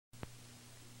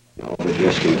But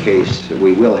just in case,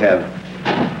 we will have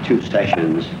 2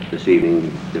 sessions this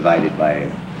evening divided by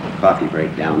a coffee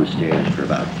break downstairs for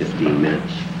about 15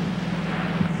 minutes.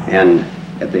 And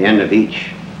at the end of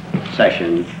each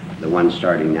session, the one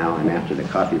starting now and after the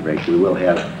coffee break, we will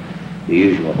have the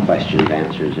usual questions,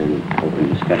 answers, and open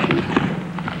discussion.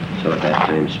 So at that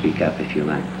time, speak up if you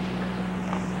like.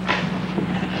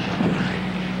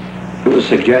 It was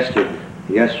suggested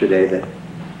yesterday that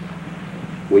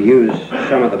we use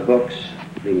some of the books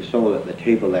being sold at the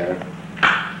table there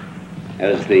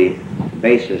as the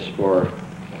basis for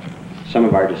some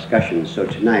of our discussions. So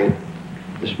tonight,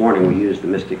 this morning, we used The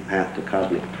Mystic Path to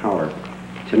Cosmic Power.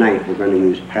 Tonight, we're going to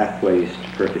use Pathways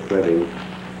to Perfect Living.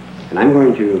 And I'm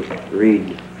going to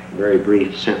read very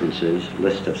brief sentences,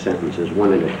 list of sentences,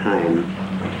 one at a time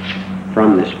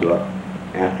from this book,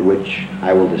 after which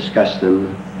I will discuss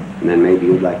them, and then maybe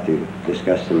you'd like to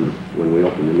discuss them when we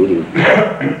open the meeting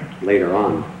later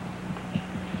on.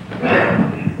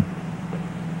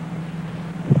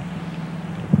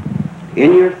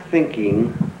 In your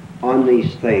thinking on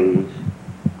these things,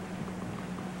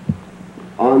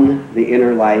 on the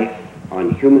inner life,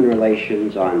 on human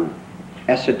relations, on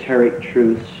esoteric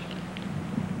truths,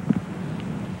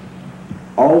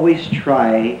 always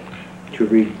try to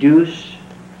reduce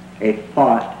a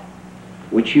thought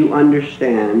which you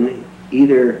understand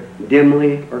either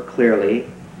dimly or clearly.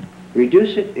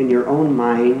 Reduce it in your own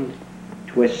mind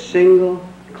to a single,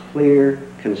 clear,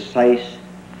 concise,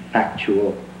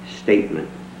 factual statement.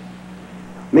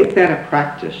 Make that a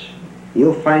practice.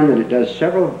 You'll find that it does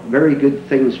several very good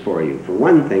things for you. For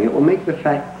one thing, it will make the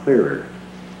fact clearer,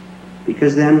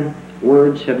 because then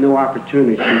words have no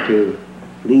opportunity to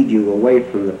lead you away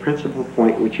from the principal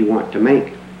point which you want to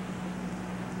make.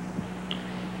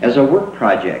 As a work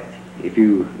project, if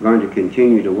you're going to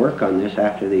continue to work on this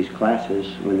after these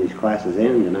classes, when these classes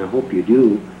end, and I hope you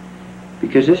do,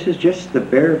 because this is just the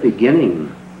bare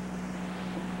beginning.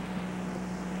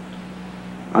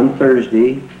 On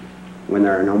Thursday, when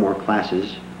there are no more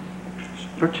classes,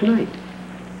 for tonight,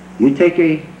 you take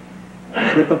a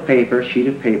slip of paper, sheet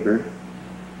of paper,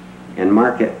 and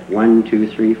mark it 1, 2,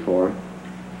 3, 4,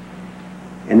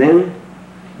 and then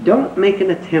don't make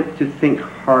an attempt to think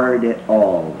hard at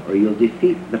all, or you'll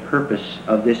defeat the purpose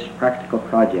of this practical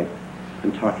project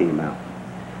I'm talking about.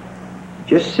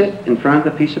 Just sit in front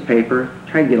of the piece of paper,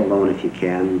 try to get alone if you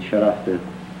can, and shut off the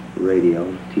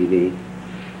radio, TV,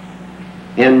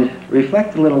 and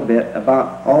reflect a little bit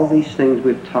about all these things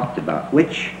we've talked about,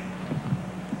 which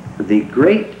are the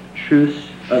great truths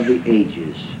of the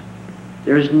ages.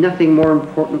 There is nothing more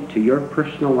important to your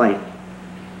personal life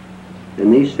than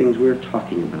these things we're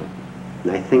talking about.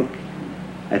 And I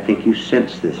think you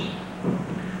sense this.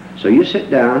 So you sit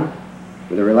down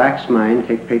with a relaxed mind,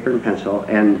 take paper and pencil,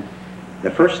 and the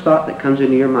first thought that comes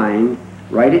into your mind,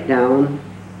 write it down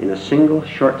in a single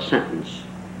short sentence,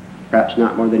 perhaps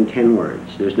not more than 10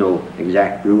 words. There's no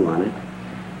exact rule on it.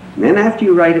 And then after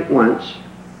you write it once,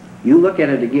 you look at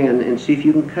it again and see if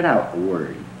you can cut out a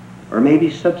word, or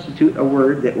maybe substitute a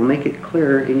word that will make it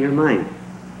clearer in your mind.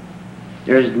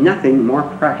 There's nothing more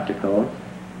practical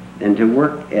than to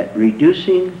work at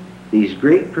reducing these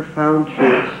great profound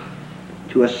truths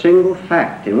to a single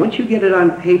fact. And once you get it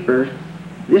on paper,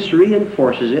 this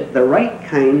reinforces it, the right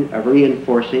kind of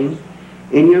reinforcing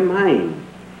in your mind.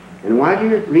 And while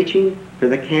you're reaching for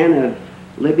the can of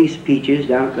Libby's peaches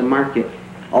down at the market,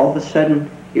 all of a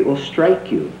sudden it will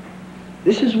strike you.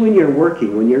 This is when you're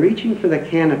working, when you're reaching for the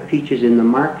can of peaches in the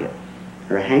market,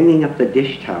 or hanging up the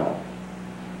dish towel.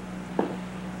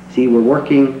 See, we're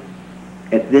working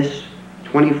at this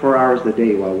 24 hours a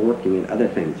day while working at other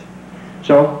things.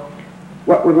 So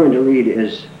what we're going to read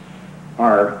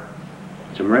are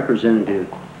some representative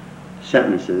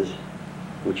sentences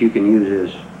which you can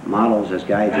use as models, as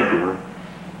guides if you want.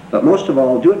 But most of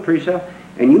all, do it for yourself,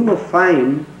 and you will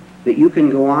find that you can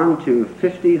go on to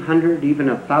 50, 100, even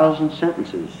 1,000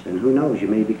 sentences, and who knows, you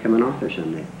may become an author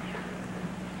someday.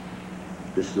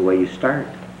 This is the way you start,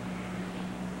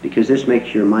 because this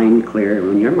makes your mind clear, and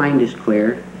when your mind is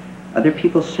clear, other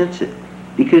people sense it,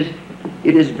 because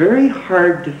it is very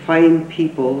hard to find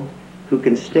people who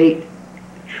can state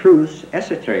truths,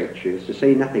 esoteric truths, to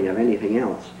say nothing of anything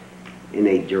else, in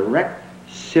a direct,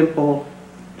 simple,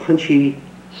 punchy,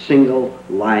 single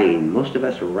line. Most of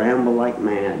us ramble like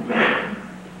mad.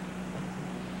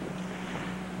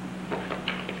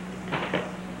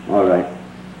 All right.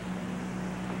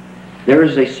 There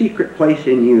is a secret place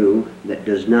in you that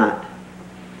does not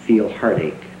feel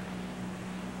heartache.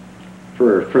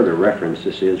 For further reference,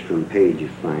 this is from page,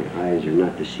 if my eyes are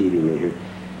not deceiving me here,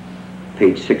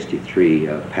 page 63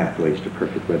 of Pathways to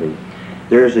Perfect Living.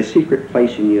 There is a secret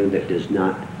place in you that does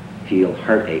not feel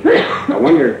heartache. I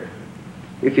wonder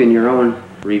if in your own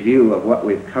review of what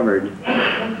we've covered,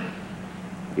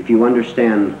 if you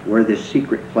understand where this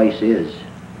secret place is.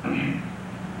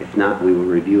 If not, we will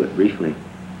review it briefly.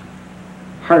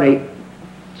 Heartache,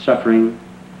 suffering,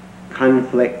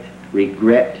 conflict,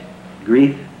 regret,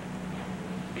 grief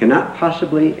cannot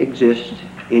possibly exist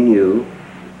in you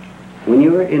when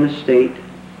you are in a state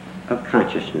of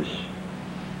consciousness.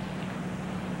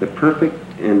 The perfect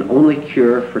and only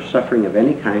cure for suffering of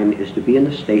any kind is to be in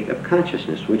the state of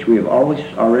consciousness, which we have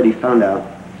already found out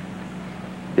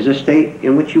is a state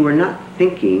in which you are not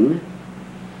thinking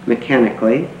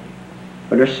mechanically,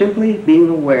 but are simply being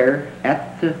aware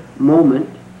at the moment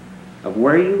of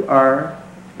where you are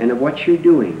and of what you're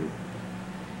doing.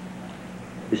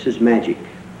 This is magic.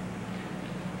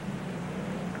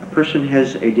 A person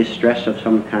has a distress of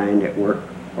some kind at work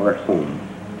or at home.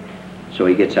 So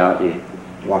he gets out and he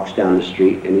walks down the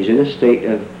street and he's in a state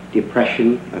of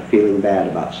depression, of feeling bad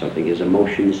about something. His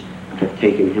emotions have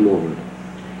taken him over.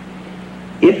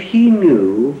 If he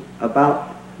knew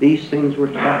about these things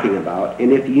we're talking about,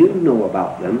 and if you know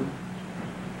about them,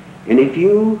 and if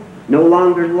you no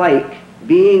longer like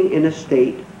being in a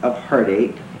state of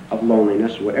heartache, of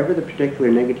loneliness, whatever the particular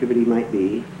negativity might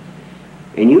be,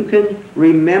 and you can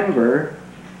remember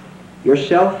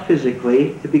yourself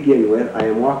physically to begin with. I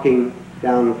am walking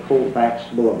down Colfax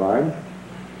Boulevard,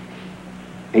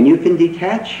 and you can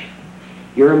detach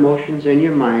your emotions and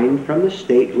your mind from the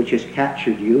state which has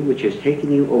captured you, which has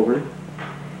taken you over.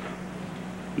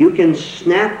 You can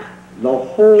snap the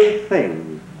whole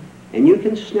thing, and you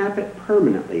can snap it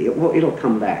permanently. It'll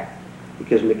come back,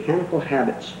 because mechanical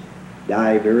habits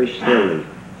die very slowly.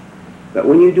 But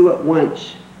when you do it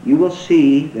once, you will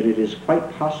see that it is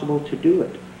quite possible to do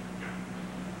it.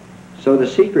 So the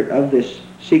secret of this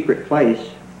secret place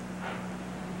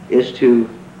is to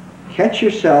catch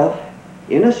yourself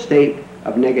in a state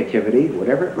of negativity,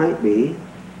 whatever it might be,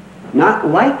 not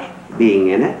like being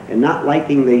in it, and not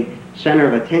liking the center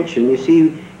of attention. You see,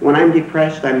 when I'm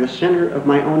depressed, I'm the center of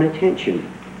my own attention,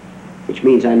 which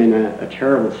means I'm in a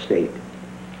terrible state.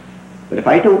 But if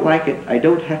I don't like it, I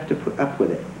don't have to put up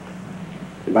with it.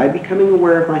 And by becoming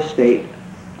aware of my state,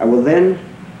 I will then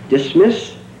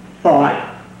dismiss thought.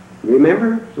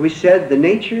 Remember, we said the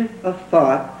nature of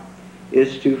thought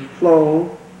is to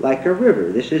flow like a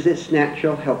river. This is its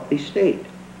natural, healthy state.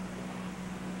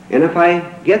 And if I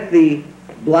get the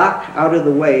block out of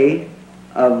the way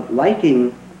of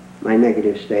liking my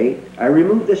negative state, I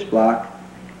remove this block,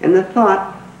 and the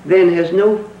thought then has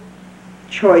no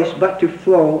choice but to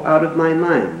flow out of my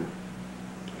mind.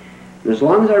 And as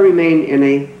long as I remain in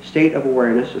a state of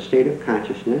awareness, a state of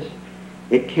consciousness,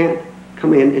 it can't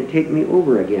come in and take me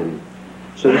over again.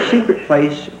 So the secret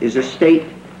place is a state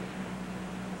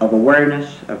of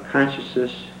awareness, of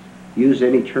consciousness. Use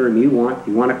any term you want.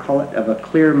 You want to call it of a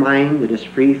clear mind that is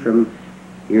free from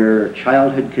your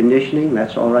childhood conditioning,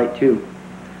 that's all right too.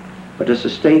 But it's a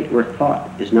state where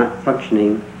thought is not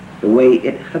functioning the way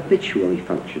it habitually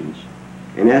functions.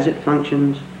 And as it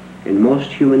functions in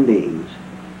most human beings,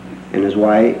 and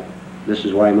this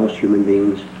is why most human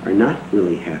beings are not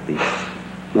really happy.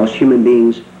 Most human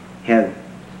beings have,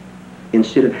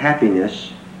 instead of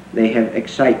happiness, they have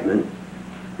excitement,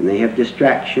 and they have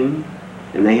distraction,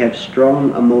 and they have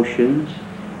strong emotions,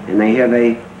 and they have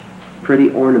a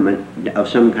pretty ornament of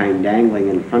some kind dangling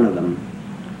in front of them,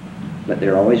 but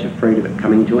they're always afraid of it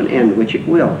coming to an end, which it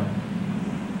will.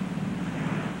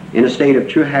 In a state of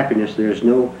true happiness, there is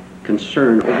no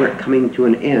concern over it coming to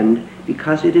an end,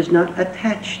 because it is not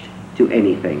attached to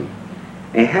anything.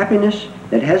 A happiness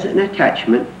that has an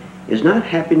attachment is not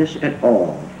happiness at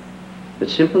all, but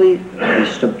simply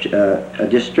a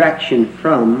distraction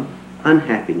from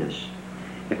unhappiness.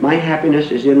 If my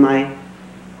happiness is in my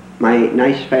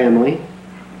nice family,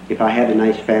 if I had a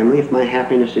nice family, if my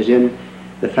happiness is in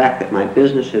the fact that my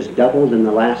business has doubled in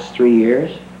the last 3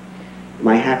 years,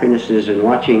 my happiness is in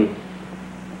watching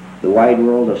the wide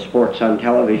world of sports on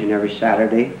television every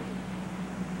Saturday,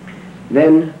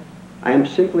 then I am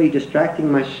simply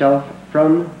distracting myself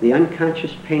from the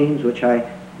unconscious pains which I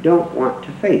don't want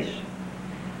to face.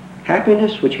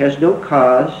 Happiness which has no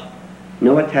cause,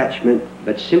 no attachment,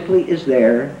 but simply is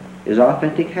there, is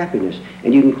authentic happiness.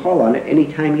 And you can call on it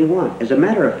any time you want. As a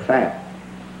matter of fact,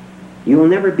 you will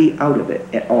never be out of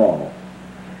it at all,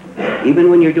 even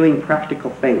when you're doing practical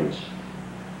things.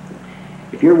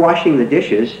 If you're washing the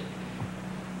dishes,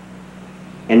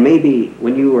 and maybe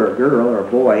when you were a girl or a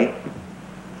boy,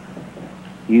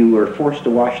 you were forced to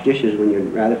wash dishes when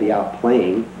you'd rather be out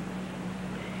playing,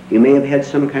 you may have had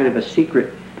some kind of a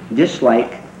secret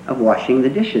dislike of washing the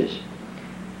dishes.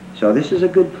 So this is a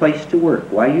good place to work.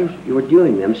 While you're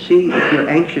doing them, see if you're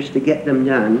anxious to get them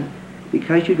done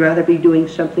because you'd rather be doing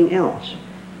something else.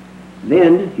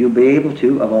 Then you'll be able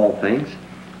to, of all things,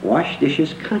 wash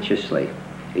dishes consciously,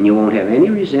 and you won't have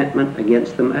any resentment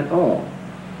against them at all.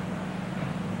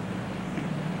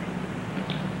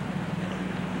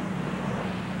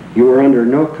 You are under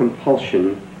no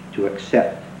compulsion to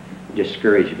accept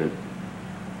discouragement.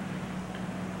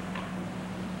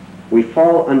 We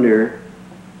fall under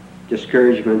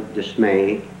discouragement,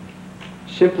 dismay,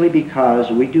 simply because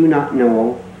we do not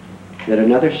know that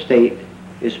another state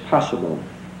is possible.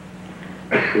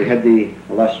 We had the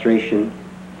illustration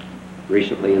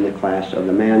recently in the class of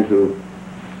the man who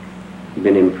had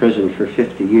been in prison for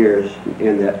 50 years, and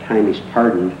in that time he's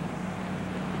pardoned.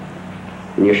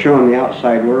 And you show him the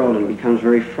outside world and he becomes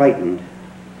very frightened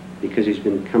because he's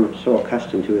become so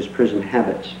accustomed to his prison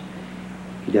habits.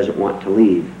 He doesn't want to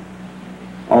leave.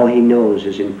 All he knows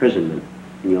is imprisonment,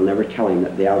 and you'll never tell him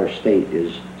that the outer state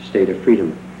is a state of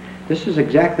freedom. This is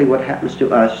exactly what happens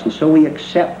to us, and so we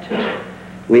accept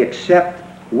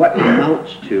what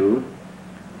amounts to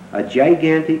a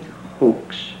gigantic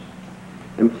hoax.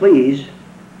 And please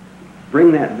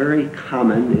bring that very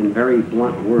common and very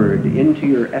blunt word into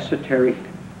your esoteric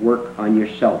work on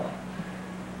yourself.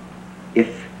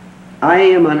 If I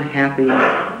am unhappy,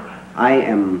 I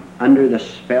am under the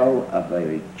spell of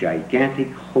a gigantic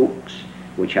hoax,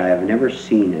 which I have never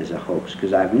seen as a hoax,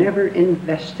 because I've never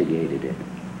investigated it.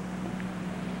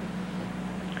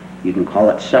 You can call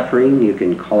it suffering, you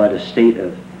can call it a state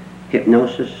of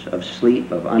hypnosis, of sleep,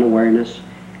 of unawareness,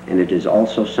 and it is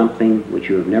also something which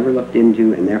you have never looked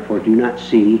into and therefore do not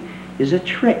see, is a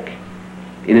trick.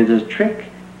 And it is a trick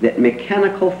that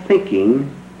mechanical thinking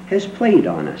has played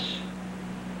on us.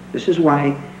 This is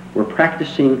why we're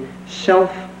practicing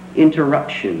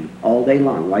self-interruption all day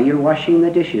long. While you're washing the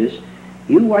dishes,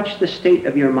 you watch the state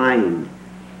of your mind.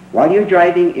 While you're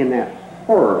driving in that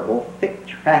horrible, thick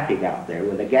traffic out there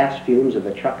with the gas fumes of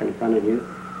the truck in front of you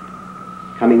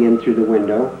coming in through the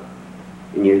window,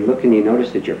 and you look and you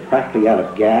notice that you're practically out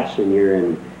of gas and you're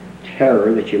in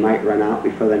terror that you might run out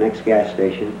before the next gas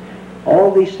station.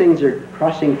 All these things are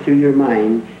crossing through your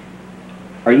mind.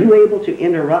 Are you able to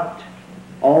interrupt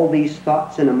all these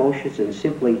thoughts and emotions and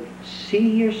simply see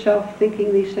yourself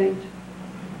thinking these things?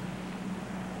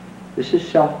 This is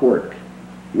self-work.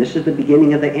 And this is the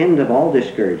beginning of the end of all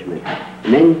discouragement.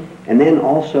 And then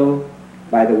also,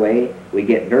 by the way, we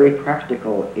get very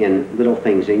practical in little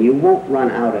things, and you won't run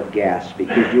out of gas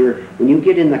because when you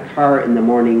get in the car in the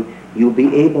morning, you'll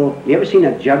be able, you ever seen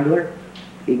a juggler?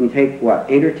 He can take,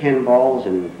 8 or 10 balls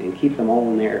and keep them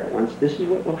all in there at once. This is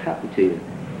what will happen to you.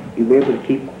 You'll be able to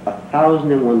keep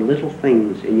 1,001 little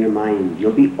things in your mind.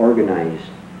 You'll be organized,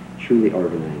 truly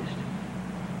organized.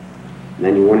 And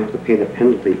then you won't have to pay the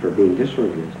penalty for being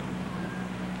disorganized.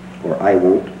 Or I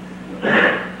won't.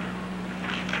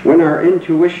 When our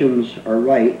intuitions are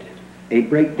right, a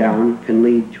breakdown can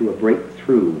lead to a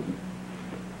breakthrough.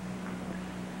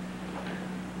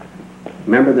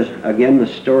 Remember this, again, the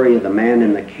story of the man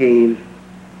in the cave.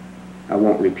 I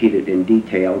won't repeat it in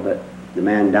detail, but the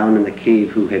man down in the cave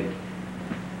who had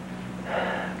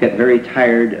got very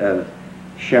tired of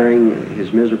sharing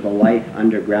his miserable life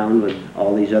underground with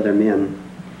all these other men.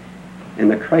 And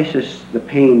the crisis, the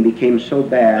pain became so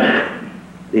bad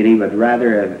that he would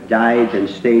rather have died than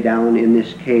stay down in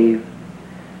this cave.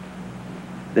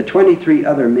 The 23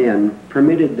 other men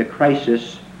permitted the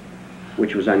crisis,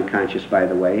 which was unconscious by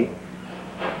the way,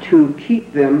 to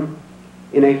keep them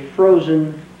in a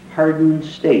frozen, hardened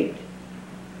state.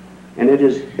 And it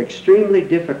is extremely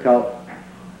difficult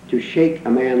to shake a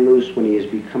man loose when he has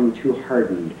become too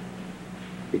hardened,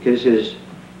 because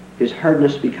his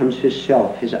hardness becomes his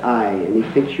self, his I, and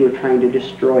he thinks you're trying to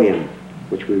destroy him,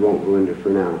 which we won't go into for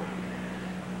now.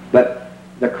 But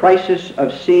the crisis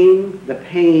of seeing the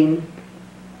pain,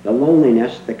 the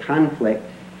loneliness, the conflict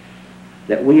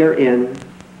that we are in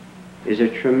is a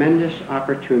tremendous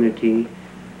opportunity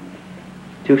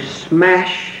to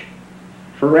smash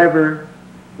forever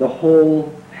the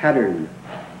whole pattern.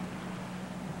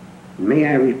 May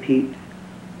I repeat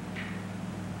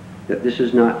that this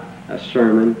is not a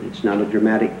sermon, it's not a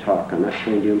dramatic talk. I'm not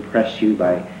trying to impress you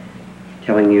by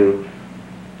telling you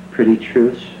pretty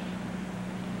truths.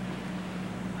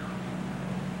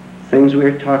 Things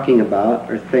we're talking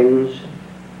about are things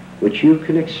which you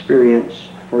can experience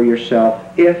for yourself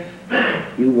if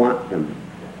you want them.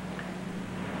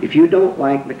 If you don't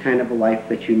like the kind of a life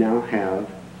that you now have,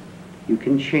 you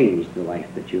can change the life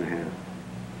that you have.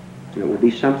 And it will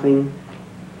be something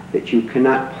that you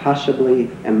cannot possibly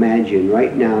imagine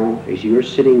right now as you're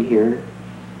sitting here,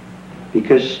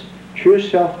 because True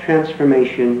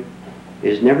self-transformation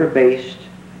is never based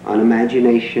on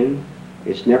imagination.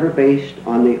 It's never based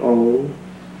on the old.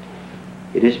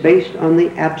 It is based on the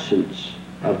absence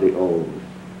of the old.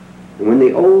 And when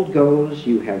the old goes,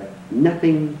 you have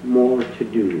nothing more to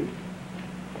do.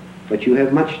 But you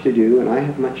have much to do, and I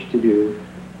have much to do,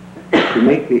 to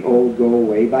make the old go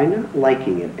away by not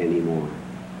liking it anymore.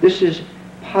 This is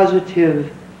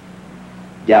positive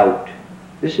doubt.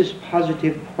 This is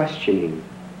positive questioning.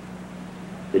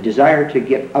 The desire to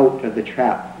get out of the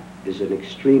trap is an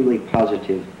extremely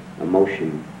positive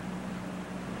emotion.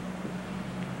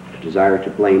 The desire to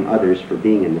blame others for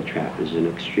being in the trap is an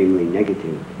extremely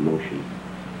negative emotion.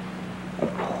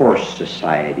 Of course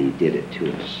society did it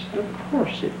to us. Of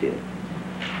course it did.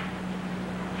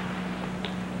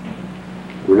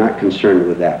 We're not concerned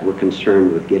with that. We're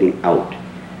concerned with getting out,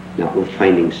 not with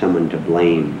finding someone to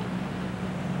blame.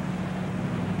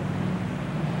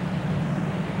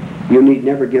 You need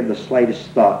never give the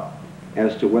slightest thought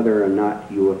as to whether or not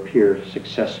you appear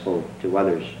successful to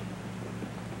others.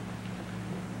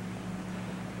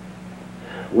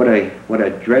 What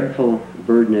a dreadful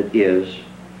burden it is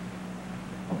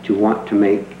to want to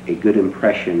make a good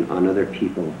impression on other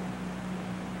people.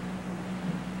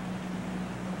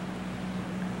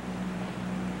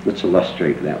 Let's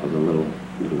illustrate that with a little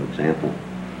example.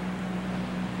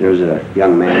 There was a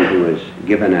young man who was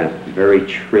given a very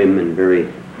trim and very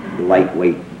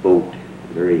lightweight boat,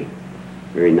 very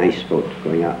nice boat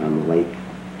going out on the lake.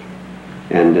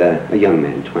 And a young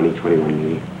man, 20, 21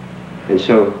 maybe. And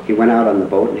so he went out on the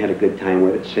boat and had a good time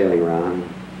with it, sailing around,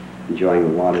 enjoying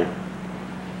the water.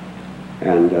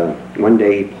 And one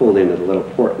day he pulled into the little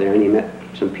port there and he met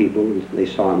some people. They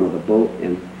saw him with a boat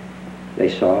and they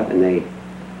saw it and they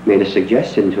made a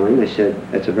suggestion to him. They said,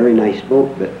 "That's a very nice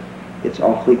boat, but it's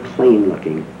awfully plain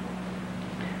looking.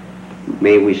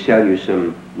 May we sell you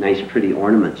some nice pretty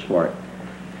ornaments for it?"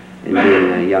 And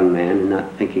being a young man and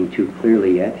not thinking too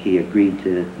clearly yet, he agreed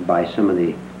to buy some of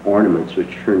the ornaments,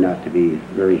 which turned out to be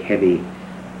very heavy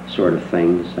sort of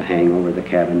things to hang over the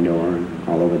cabin door and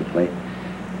all over the place.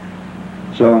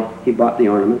 So he bought the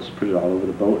ornaments, put it all over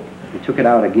the boat. He took it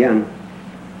out again.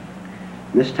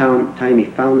 And this time he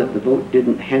found that the boat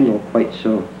didn't handle quite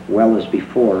so well as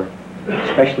before,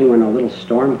 especially when a little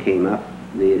storm came up.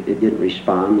 It didn't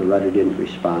respond, the rudder didn't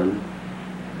respond.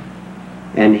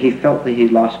 And he felt that he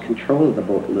lost control of the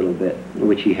boat a little bit,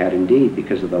 which he had indeed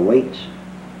because of the weights,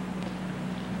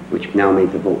 which now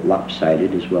made the boat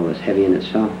lopsided as well as heavy in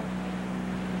itself.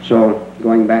 So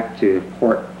going back to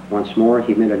port once more,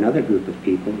 he met another group of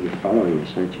people. You're following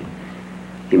this, aren't you?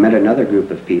 He met another group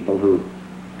of people who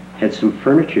had some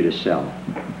furniture to sell.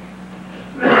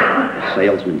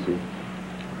 Salesmen, see?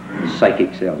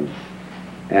 Psychic salesmen.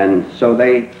 And so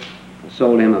they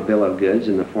sold him a bill of goods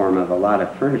in the form of a lot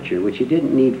of furniture, which he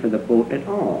didn't need for the boat at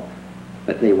all.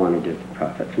 But they wanted to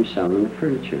profit from selling the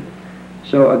furniture.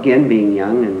 So again, being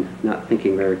young and not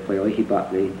thinking very clearly, he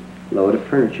bought the load of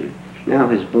furniture. Now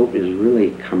his boat is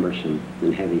really cumbersome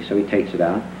and heavy, so he takes it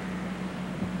out.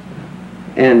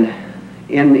 And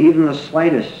in even the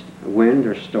slightest wind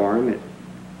or storm, it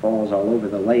falls all over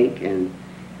the lake and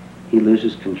he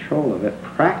loses control of it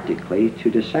practically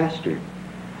to disaster.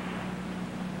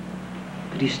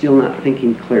 But he's still not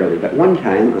thinking clearly. But one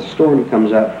time a storm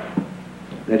comes up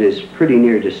that is pretty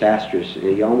near disastrous and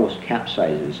he almost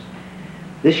capsizes.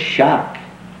 This shock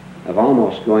of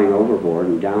almost going overboard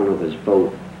and down with his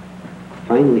boat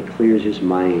finally clears his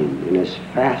mind, and as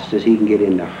fast as he can get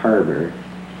into harbor,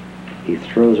 he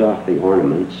throws off the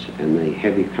ornaments and the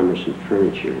heavy cumbersome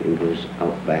furniture and goes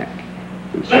out back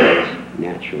and says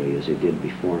naturally as it did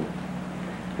before.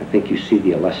 I think you see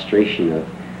the illustration of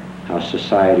how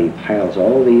society piles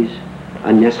all these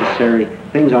unnecessary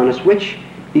things on us, which,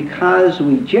 because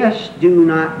we just do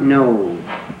not know,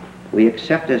 we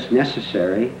accept as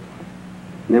necessary,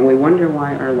 and then we wonder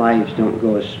why our lives don't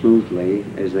go as smoothly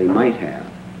as they might have,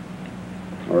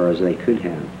 or as they could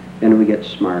have. Then we get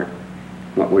smart.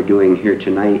 What we're doing here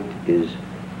tonight is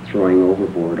throwing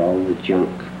overboard all the junk,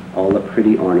 all the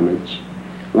pretty ornaments,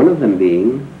 one of them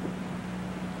being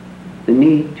the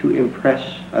need to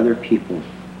impress other people.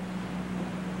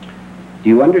 Do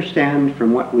you understand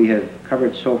from what we have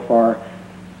covered so far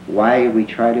why we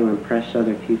try to impress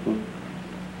other people?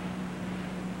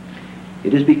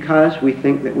 It is because we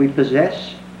think that we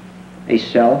possess a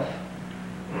self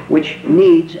which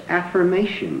needs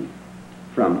affirmation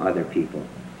from other people.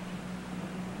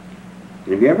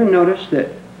 And have you ever noticed that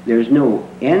there's no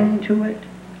end to it?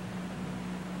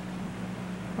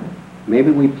 Maybe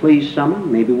we please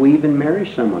someone, maybe we even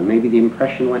marry someone, maybe the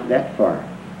impression went that far.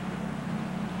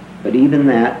 But even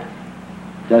that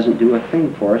doesn't do a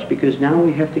thing for us, because now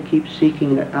we have to keep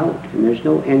seeking it out, and there's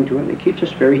no end to it, and it keeps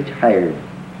us very tired.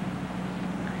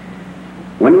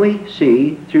 When we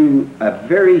see, through a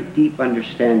very deep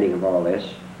understanding of all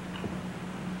this,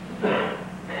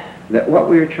 that what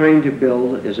we are trying to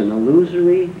build is an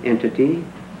illusory entity,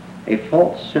 a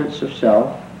false sense of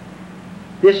self,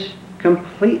 this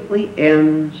completely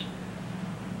ends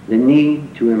the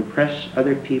need to impress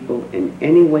other people in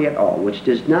any way at all, which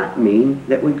does not mean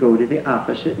that we go to the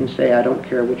opposite and say, I don't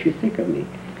care what you think of me,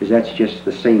 because that's just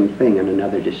the same thing in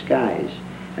another disguise.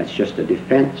 That's just a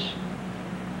defense.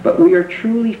 But we are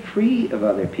truly free of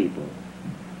other people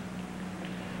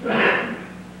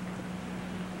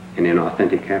and in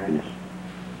authentic happiness.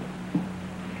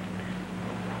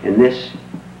 And this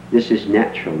is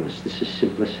naturalness, this is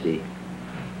simplicity.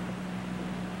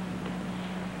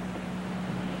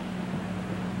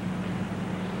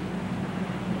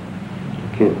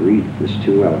 I can't read this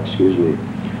too well, excuse me.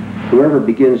 Whoever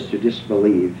begins to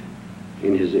disbelieve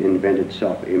in his invented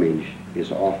self-image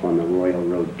is off on the royal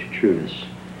road to trueness.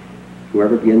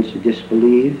 Whoever begins to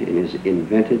disbelieve in his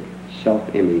invented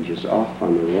self-image is off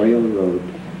on the royal road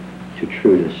to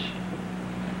trueness.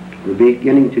 We're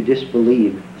beginning to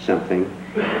disbelieve something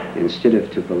instead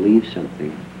of to believe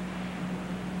something.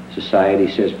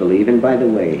 Society says believe, and by the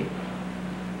way,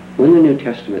 when the New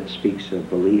Testament speaks of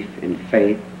belief and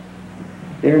faith,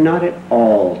 they're not at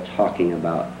all talking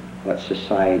about what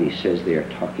society says they are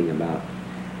talking about.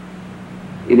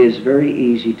 It is very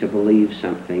easy to believe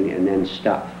something and then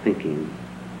stop thinking.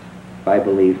 If I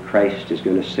believe Christ is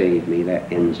going to save me,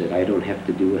 that ends it. I don't have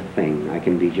to do a thing. I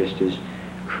can be just as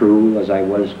cruel as I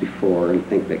was before and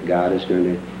think that God is going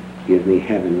to give me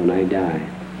heaven when I die.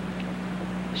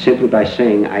 Simply by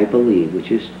saying I believe,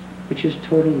 which is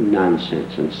total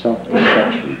nonsense and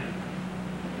self-deception.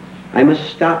 I must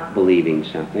stop believing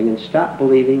something and stop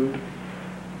believing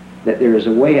that there is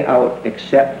a way out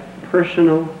except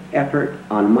personal effort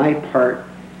on my part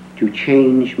to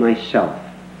change myself,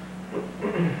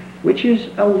 which is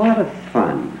a lot of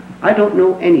fun. I don't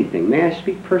know anything. May I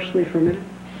speak personally for a minute?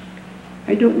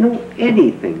 I don't know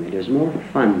anything that is more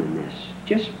fun than this.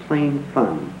 Just plain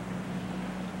fun.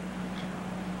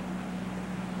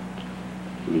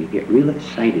 And you get real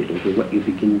excited over what you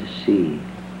begin to see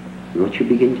and what you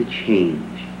begin to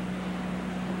change.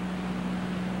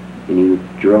 And you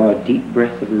draw a deep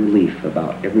breath of relief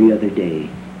about every other day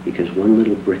because one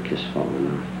little brick has fallen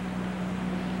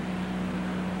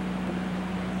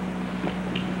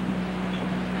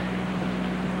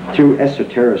off. Through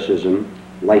esotericism,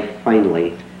 life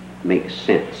finally makes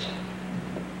sense.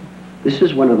 This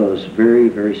is one of those very,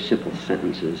 very simple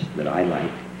sentences that I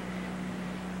like.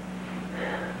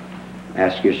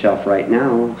 Ask yourself right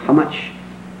now, how much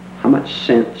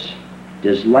sense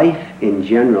does life in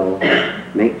general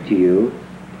make to you,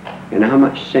 and how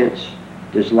much sense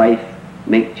does life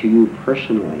make to you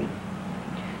personally?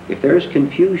 If there's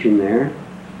confusion there,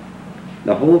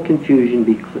 the whole confusion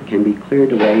can be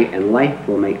cleared away, and life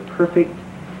will make perfect,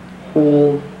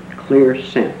 whole, clear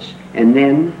sense. And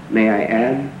then, may I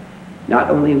add, not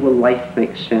only will life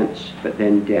make sense, but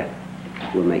then death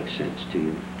will make sense to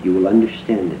you. You will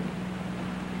understand it.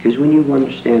 Because when you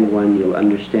understand one, you'll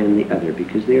understand the other,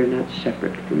 because they are not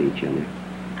separate from each other.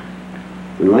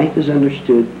 When life is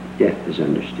understood, death is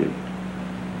understood.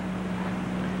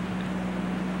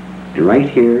 And right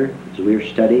here, as we are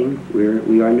studying,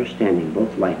 we are understanding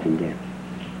both life and death.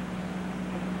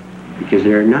 Because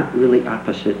they are not really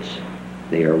opposites,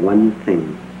 they are one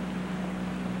thing.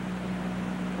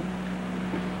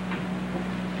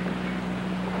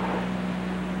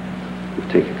 We'll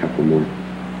take a couple more.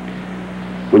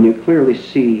 When you clearly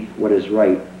see what is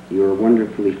right, you are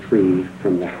wonderfully free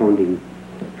from the hounding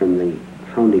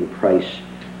price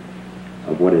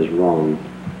of what is wrong.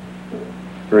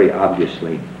 Very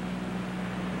obviously,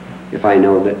 if I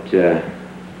know that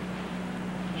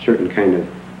certain kind of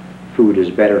food is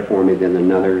better for me than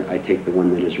another, I take the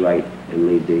one that is right and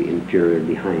leave the inferior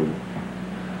behind.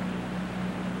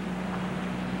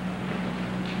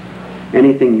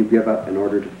 Anything you give up in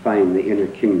order to find the inner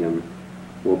kingdom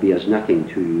will be as nothing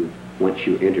to you once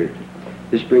you enter.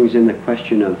 This brings in the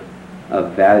question of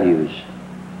values.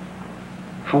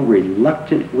 How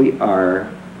reluctant we are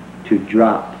to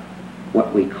drop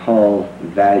what we call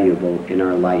valuable in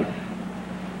our life.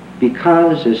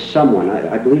 Because as someone,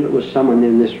 I believe it was someone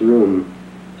in this room,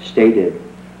 stated,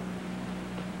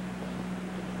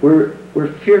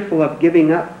 we're fearful of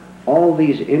giving up all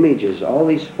these images, all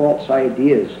these false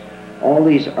ideas, all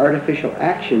these artificial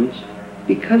actions,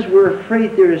 because we're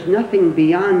afraid there is nothing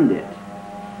beyond it.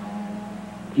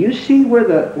 Do you see where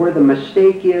the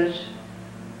mistake is?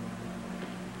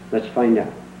 Let's find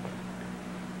out.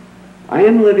 I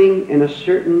am living in a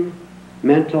certain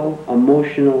mental,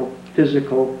 emotional,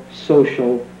 physical,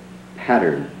 social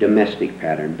pattern, domestic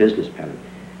pattern, business pattern.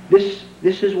 This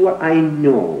is what I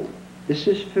know. This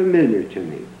is familiar to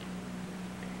me.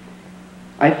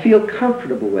 I feel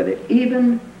comfortable with it.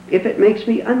 Even if it makes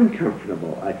me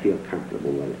uncomfortable, I feel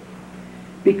comfortable with it.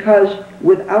 Because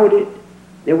without it,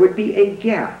 there would be a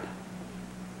gap.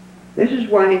 This is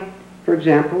why, for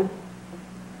example,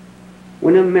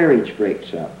 when a marriage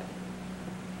breaks up,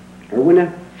 or when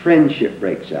a friendship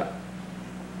breaks up,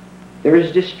 there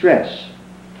is distress,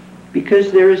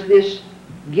 because there is this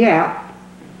gap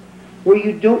where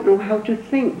you don't know how to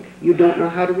think. You don't know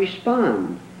how to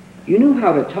respond. You knew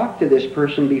how to talk to this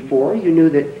person before. You knew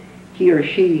that he or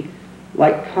she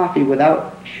liked coffee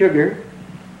without sugar,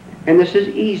 and this is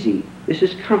easy. This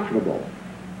is comfortable.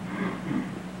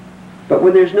 But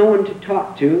when there's no one to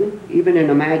talk to, even in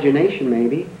imagination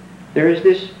maybe, there is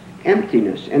this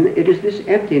emptiness, and it is this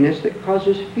emptiness that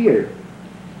causes fear.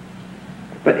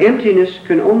 But emptiness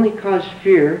can only cause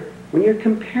fear when you're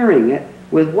comparing it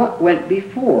with what went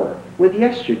before, with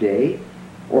yesterday,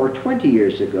 or 20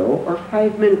 years ago, or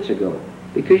 5 minutes ago,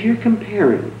 because you're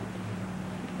comparing.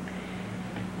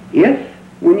 If,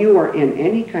 when you are in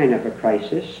any kind of a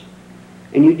crisis,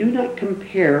 and you do not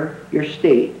compare your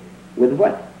state with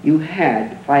what you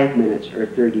had 5 minutes or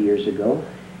 30 years ago,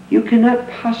 you cannot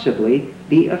possibly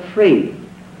be afraid,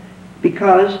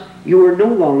 because you are no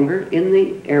longer in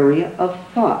the area of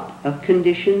thought, of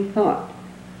conditioned thought,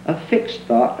 of fixed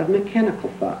thought, of mechanical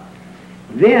thought.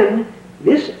 Then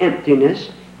this emptiness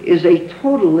is a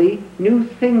totally new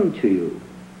thing to you.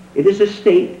 It is a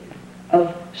state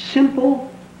of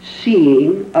simple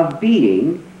seeing, of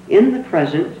being in the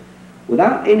present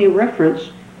without any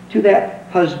reference to that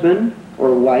husband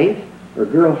or wife or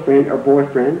girlfriend or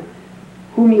boyfriend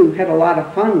whom you had a lot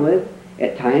of fun with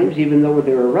at times, even though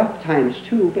there were rough times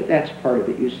too, but that's part of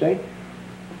it, you say.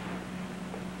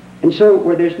 And so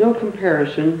where there's no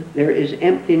comparison, there is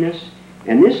emptiness,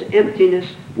 and this emptiness,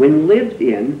 when lived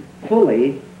in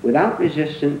fully, without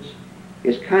resistance,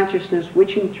 is consciousness,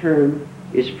 which in turn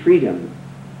is freedom.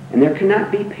 And there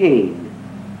cannot be pain,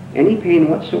 any pain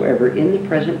whatsoever, in the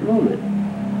present moment.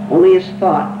 Only as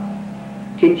thought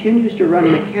continues to run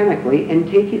mechanically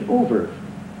and take it over.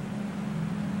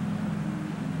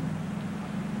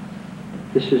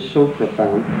 This is so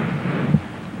profound.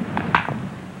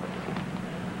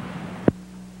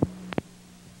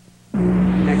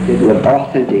 Connected with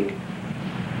authentic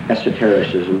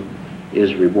esotericism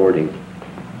is rewarding.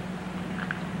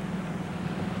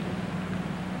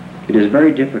 It is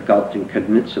very difficult to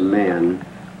convince a man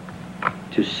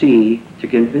to see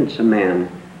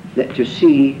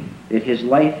that his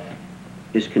life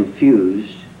is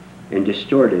confused and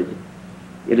distorted.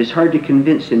 It is hard to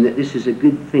convince him that this is a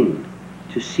good thing,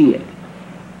 to see it.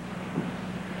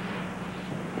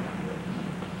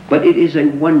 But it is a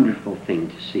wonderful thing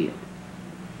to see it.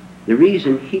 The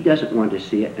reason he doesn't want to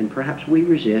see it, and perhaps we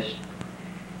resist,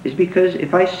 is because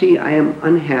if I see I am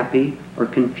unhappy or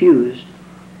confused,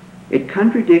 it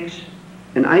contradicts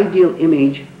an ideal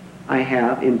image I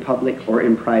have in public or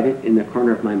in private, in the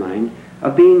corner of my mind,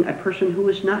 of being a person who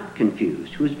is not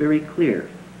confused, who is very clear,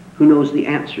 who knows the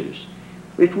answers.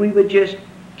 If we would just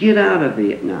get out of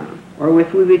Vietnam, or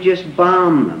if we would just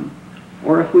bomb them,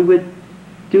 or if we would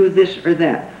do this or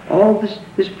that. All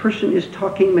this person is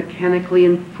talking mechanically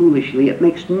and foolishly. It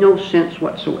makes no sense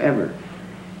whatsoever.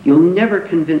 You'll never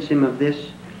convince him of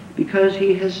this, because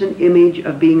he has an image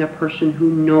of being a person who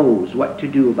knows what to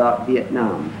do about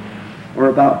Vietnam, or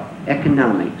about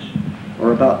economics,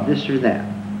 or about this or that.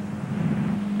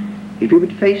 If he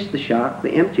would face the shock,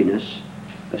 the emptiness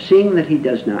of seeing that he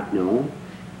does not know,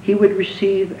 he would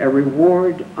receive a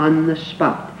reward on the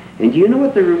spot. And do you know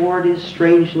what the reward is,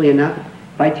 strangely enough?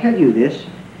 If I tell you this,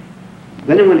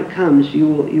 then when it comes, you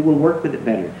will work with it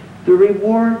better. The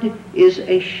reward is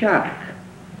a shock.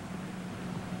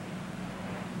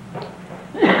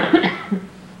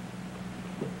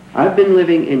 I've been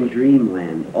living in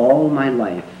dreamland all my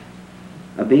life,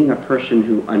 of being a person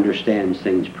who understands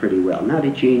things pretty well. Not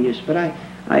a genius, but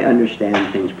I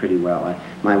understand things pretty well.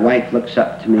 My wife looks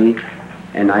up to me,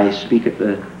 and I speak at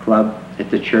the club,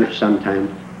 at the church sometime,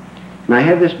 and I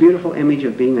have this beautiful image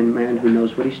of being a man who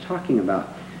knows what he's talking about.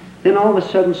 Then all of a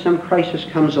sudden some crisis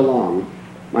comes along.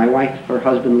 My wife or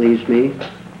husband leaves me,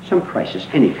 some crisis,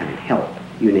 any kind, help,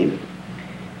 you name it.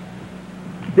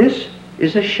 This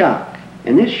is a shock,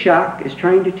 and this shock is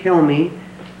trying to tell me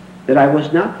that I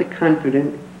was not the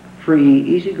confident, free,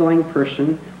 easygoing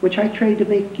person which I tried to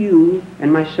make you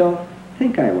and myself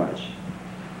think I was.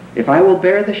 If I will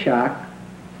bear the shock,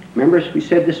 remember as we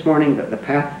said this morning that the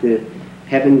path to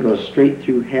heaven goes straight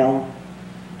through hell.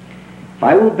 If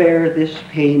I will bear this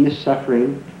pain, this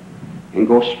suffering, and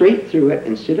go straight through it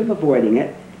instead of avoiding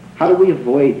it, how do we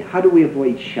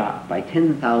avoid shock? By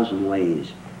 10,000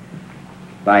 ways.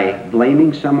 By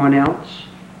blaming someone else,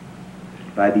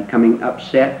 by becoming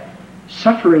upset.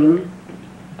 Suffering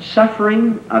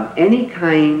of any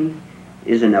kind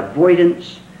is an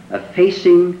avoidance of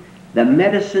facing the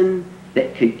medicine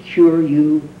that could cure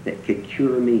you, that could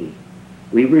cure me.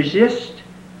 We resist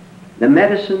the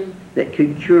medicine that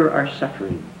could cure our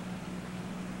suffering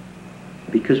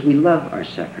because we love our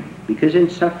suffering. Because in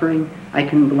suffering, I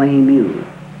can blame you.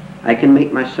 I can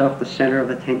make myself the center of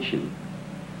attention.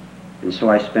 And so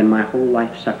I spend my whole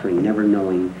life suffering, never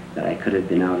knowing that I could have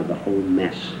been out of the whole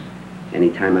mess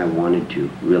anytime I wanted to,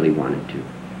 really wanted to.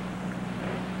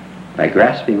 By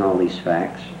grasping all these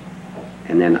facts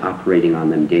and then operating on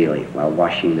them daily, while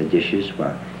washing the dishes,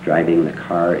 while driving the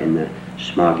car in the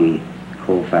smoggy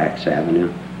Colfax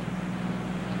Avenue,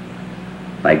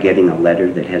 by getting a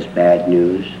letter that has bad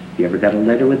news. You ever got a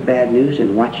letter with bad news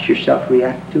and watched yourself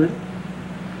react to it?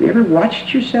 You ever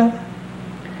watched yourself?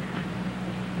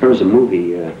 There was a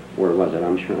movie, where was it?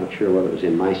 I'm not sure whether it was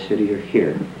in my city or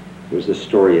here. It was the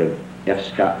story of F.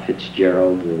 Scott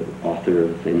Fitzgerald, the author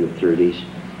of in the 30s.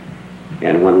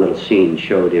 And one little scene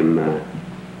showed him,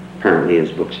 apparently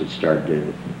his books had started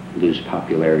to lose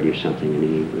popularity or something, and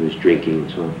he was drinking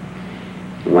and so on.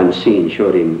 And one scene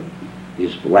showed him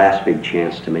his last big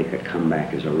chance to make a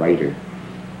comeback as a writer.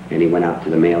 And he went out to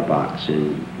the mailbox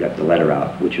and got the letter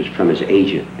out, which was from his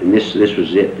agent. And this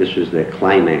was it. This was the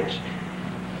climax.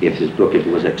 If his book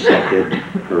was accepted,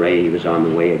 hooray, he was on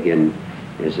the way again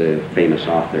as a famous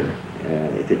author.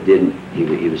 If it didn't, he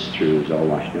was through. He was all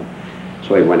washed up.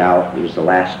 So he went out. It was the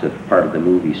last part of the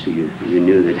movie, so you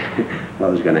knew that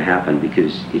what was going to happen,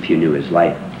 because if you knew his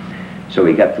life. So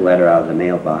he got the letter out of the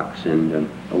mailbox and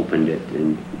opened it,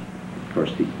 and of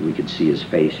course we could see his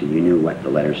face, and you knew what the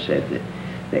letter said, that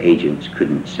the agents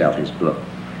couldn't sell his book.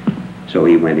 So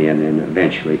he went in, and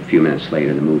eventually, a few minutes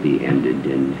later, the movie ended,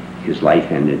 and his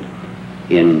life ended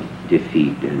in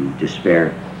defeat and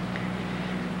despair.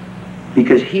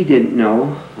 Because he didn't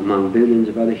know, among billions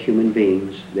of other human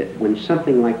beings, that when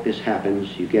something like this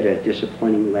happens, you get a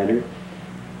disappointing letter,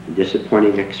 a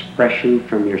disappointing expression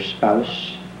from your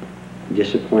spouse, a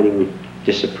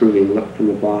disapproving look from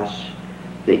the boss,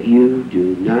 that you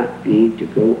do not need to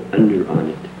go under on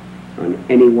it, on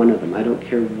any one of them. I don't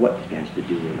care what it has to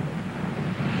do with it.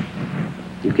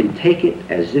 You can take it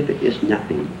as if it is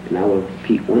nothing. And I will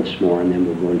repeat once more, and then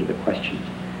we'll go into the questions.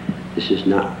 This is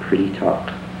not pretty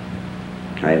talk.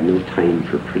 I have no time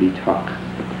for pretty talk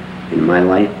in my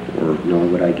life, or nor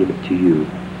would I give it to you.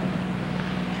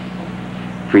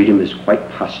 Freedom is quite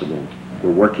possible. We're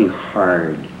working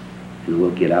hard, and we'll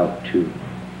get out too.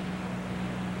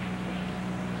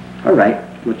 All right,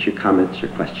 what's your comments or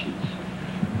questions?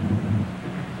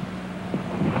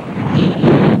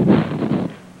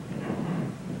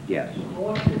 Yes.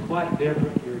 Well, it's quite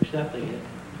different. You're accepting it,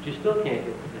 but you still can't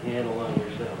get the handle on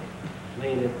yourself. I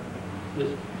mean,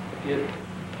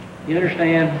 you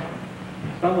understand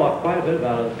somewhat quite a bit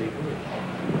about other people.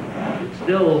 It's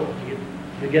still,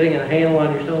 you're getting a handle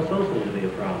on yourself still seems to be a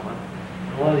problem.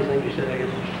 A lot of these things you said, I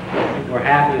guess, people are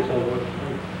happy and so forth.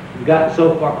 You've gotten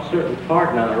so far, a certain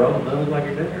part down the road, it doesn't look like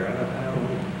you're there. I don't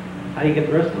know. How do you get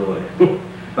the rest of the way?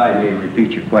 If I may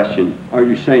repeat your question, are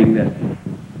you saying that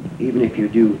even if you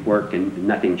do work and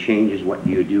nothing changes, what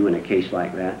do you do in a case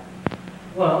like that?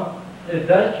 Well, it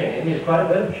does change. There's quite a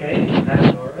bit of change in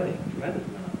that already, tremendous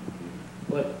amount.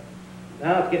 But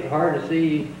now it's getting hard to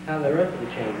see how the rest of the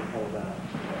change comes out.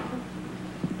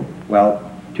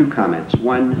 Well, two comments.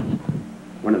 One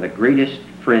of the greatest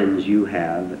friends you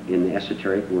have in the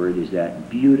esoteric word is that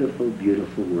beautiful,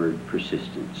 beautiful word,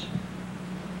 persistence.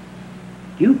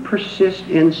 You persist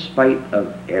in spite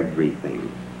of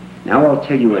everything. Now I'll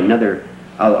tell you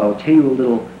I'll tell you a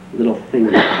little thing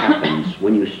that happens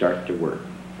when you start to work.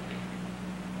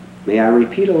 May I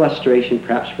repeat illustration,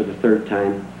 perhaps for the third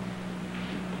time?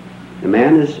 The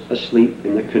man is asleep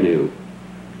in the canoe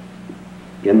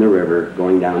in the river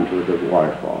going down to the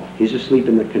waterfall. He's asleep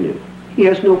in the canoe. He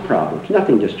has no problems,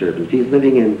 nothing disturbs him. He's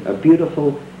living in a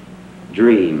beautiful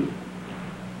dream.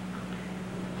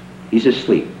 He's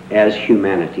asleep, as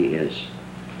humanity is.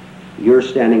 You're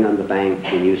standing on the bank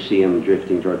and you see him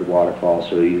drifting toward the waterfall,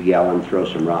 so you yell and throw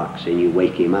some rocks and you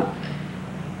wake him up.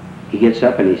 He gets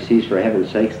up and he sees, for heaven's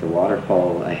sakes, the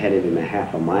waterfall ahead of him a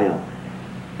half a mile.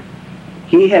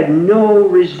 He had no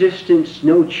resistance,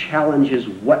 no challenges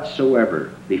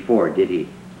whatsoever before, did he?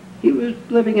 He was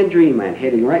living in dreamland,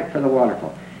 heading right for the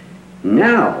waterfall.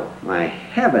 Now, my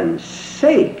heaven's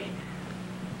sake,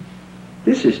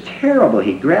 This is terrible.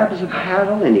 He grabs a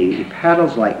paddle and he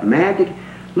paddles like mad.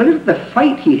 Look at the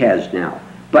fight he has now.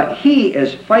 But he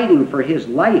is fighting for his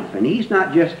life, and he's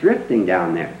not just drifting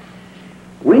down there.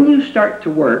 When you start to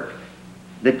work,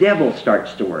 the devil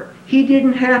starts to work. He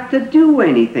didn't have to do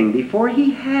anything before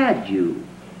he had you.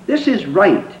 This is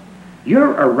right.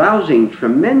 You're arousing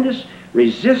tremendous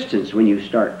resistance when you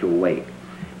start to awake.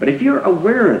 But if you're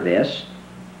aware of this,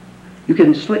 you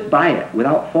can slip by it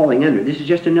without falling under. This is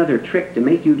just another trick to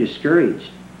make you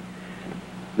discouraged.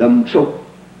 So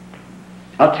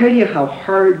I'll tell you how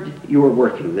hard you are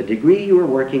working. The degree you are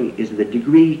working is the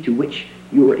degree to which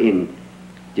you are in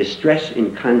distress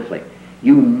and conflict.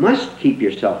 You must keep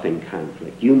yourself in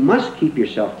conflict. You must keep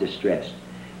yourself distressed.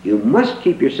 You must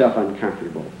keep yourself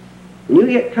uncomfortable. When you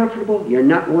get comfortable, you're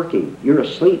not working. You're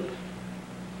asleep.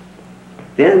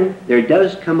 Then there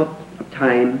does come a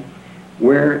time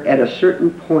where at a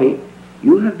certain point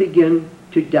you have begun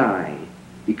to die,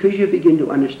 because you begin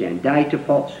to understand. Die to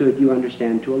falsehood, you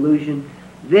understand to illusion.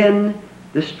 Then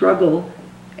the struggle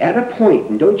at a point,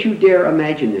 and don't you dare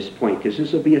imagine this point, because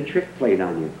this will be a trick played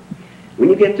on you. When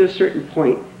you get to a certain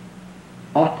point,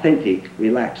 authentic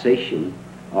relaxation,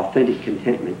 authentic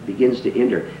contentment begins to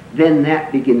enter. Then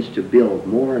that begins to build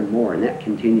more and more, and that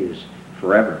continues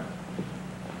forever.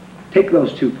 Take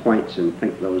those 2 points and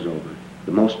think those over.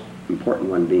 The most important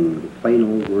one being the plain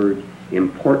old word,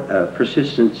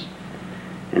 persistence,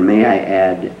 and may I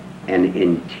add, an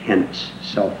intense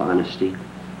self-honesty.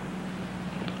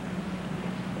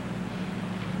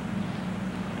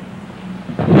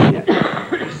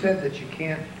 You said that you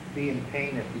can't be in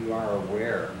pain if you are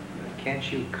aware.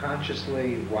 Can't you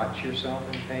consciously watch yourself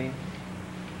in pain?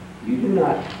 You do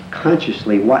not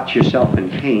consciously watch yourself in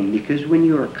pain, because when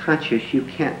you are conscious, you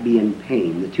can't be in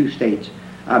pain. The two states,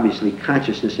 obviously,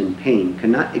 consciousness and pain,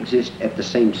 cannot exist at the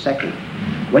same second.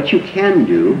 What you can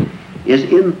do is,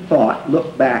 in thought,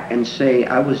 look back and say,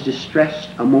 I was distressed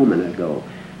a moment ago.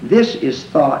 This is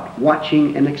thought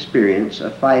watching an experience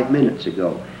of 5 minutes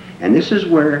ago. And this is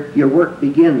where your work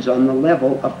begins, on the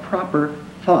level of proper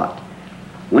thought.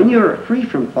 When you're free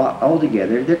from thought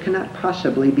altogether, there cannot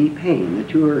possibly be pain. The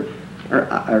two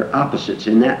are opposites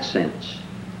in that sense.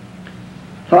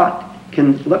 Thought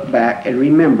can look back and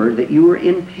remember that you were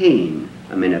in pain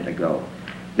a minute ago.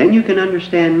 Then you can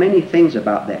understand many things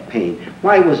about that pain.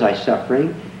 Why was I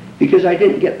suffering? Because I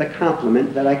didn't get the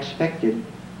compliment that I expected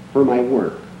for my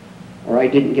work, or I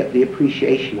didn't get the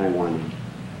appreciation I wanted.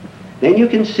 Then you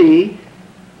can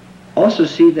also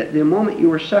see that the moment you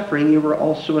were suffering, you were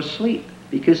also asleep.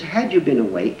 Because had you been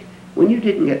awake, when you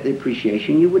didn't get the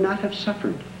appreciation, you would not have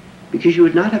suffered. Because you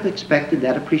would not have expected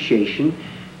that appreciation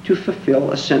to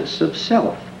fulfill a sense of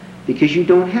self. Because you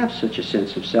don't have such a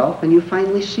sense of self, and you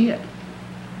finally see it.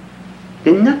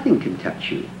 Then nothing can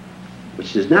touch you.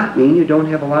 Which does not mean you don't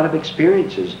have a lot of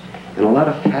experiences, and a lot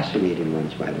of fascinating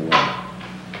ones, by the way.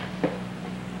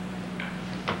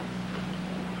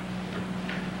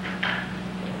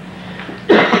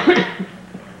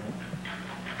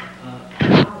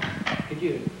 Could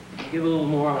you give a little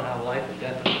more on how life and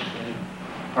death are the same?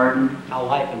 Pardon? How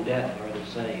life and death are the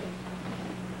same.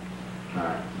 All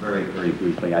right, very, very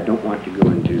briefly. I don't want to go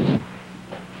into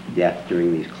death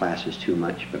during these classes too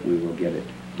much, but we will get it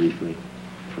briefly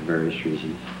for various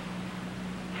reasons.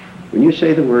 When you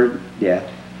say the word death,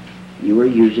 you are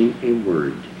using a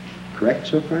word. Correct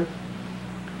so far?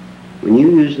 When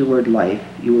you use the word life,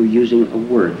 you are using a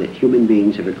word that human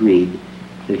beings have agreed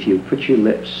that if you put your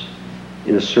lips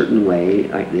in a certain way,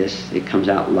 like this, it comes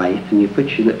out life, and you put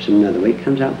your lips in another way, it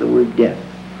comes out the word death.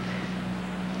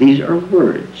 These are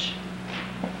words.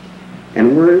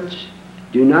 And words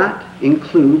do not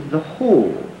include the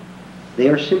whole. They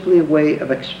are simply a way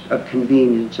of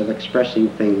convenience of expressing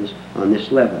things on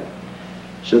this level.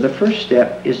 So the first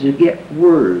step is to get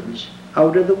words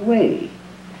out of the way.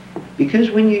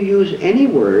 Because when you use any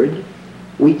word,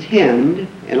 we tend,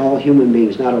 and all human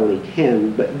beings not only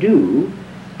tend, but do,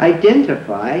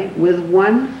 identify with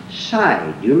one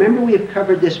side. You remember we have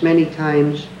covered this many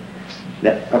times,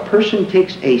 that a person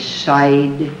takes a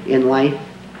side in life,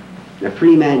 and a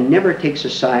free man never takes a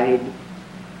side.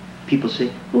 People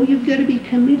say, oh, you've got to be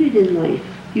committed in life.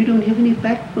 You don't have any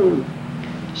backbone.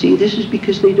 See, this is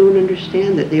because they don't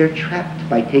understand that they are trapped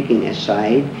by taking a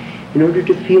side in order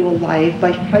to feel alive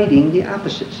by fighting the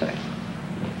opposite side.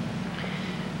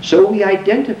 So we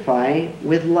identify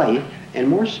with life, and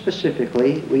more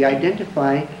specifically, we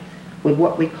identify with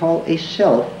what we call a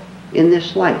self in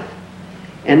this life.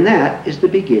 And that is the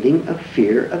beginning of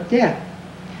fear of death.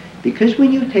 Because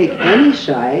when you take any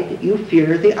side, you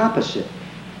fear the opposite.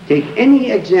 Take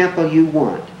any example you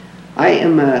want. I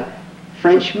am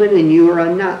Frenchman and you are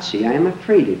a Nazi. I am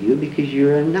afraid of you because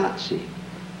you're a Nazi.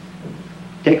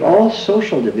 Take all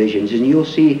social divisions and you'll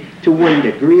see, to one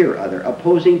degree or other,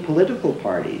 opposing political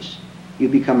parties. You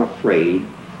become afraid,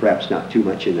 perhaps not too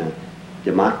much in a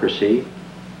democracy,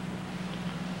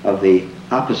 of the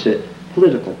opposite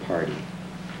political party.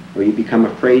 Or you become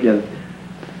afraid of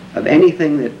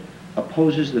anything that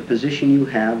opposes the position you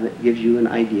have, that gives you an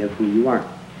idea of who you are.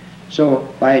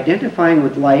 So by identifying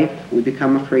with life, we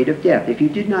become afraid of death. If you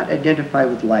did not identify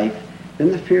with life,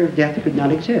 then the fear of death could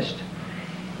not exist.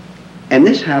 And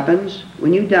this happens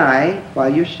when you die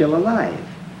while you're still alive.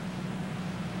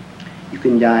 You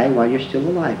can die while you're still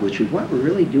alive, which is what we're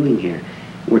really doing here.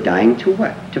 We're dying to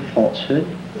what? To falsehood,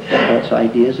 false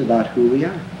ideas about who we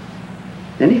are.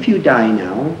 Then if you die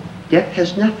now, death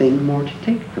has nothing more to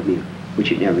take from you,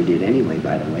 which it never did anyway,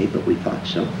 by the way, but we thought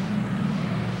so.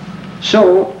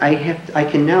 So I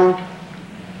can now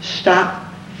stop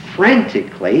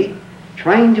frantically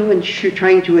trying to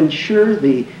ensure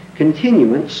the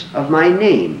continuance of my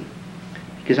name,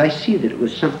 because I see that it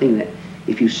was something that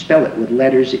if you spell it with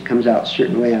letters, it comes out a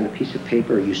certain way on a piece of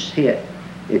paper, or you say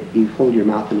it, you hold your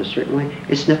mouth in a certain way.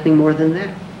 It's nothing more than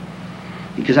that.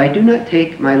 Because I do not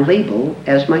take my label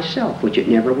as myself, which it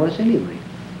never was anyway.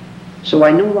 So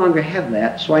I no longer have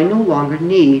that, so I no longer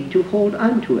need to hold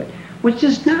on to it, which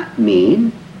does not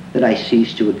mean that I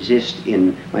cease to exist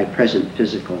in my present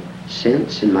physical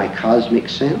sense, in my cosmic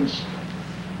sense.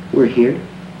 We're here.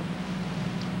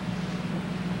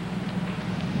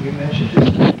 You mentioned just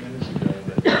a few minutes ago,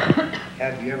 but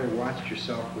have you ever watched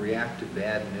yourself react to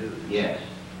bad news? Yes.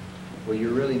 Well,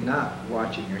 you're really not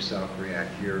watching yourself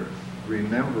react. You're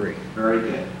remembering. Very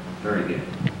good. Very good.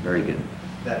 Very good.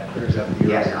 That clears up your...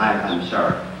 Yes, I'm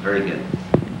sorry. Very good.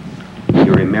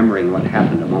 You're remembering what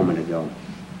happened a moment ago.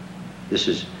 This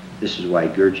is why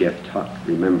Gurdjieff taught,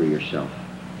 remember yourself.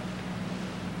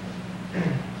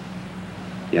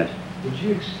 Yes? Would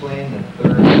you explain the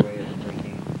third way of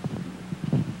thinking?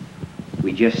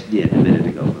 We just did a minute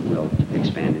ago, but we'll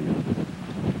expand it.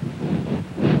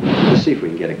 Let's see if we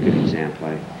can get a good example.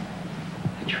 I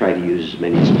try to use as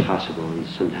many as possible, and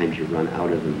sometimes you run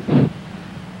out of them.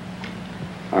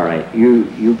 All right,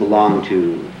 you belong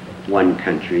to one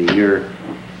country. You're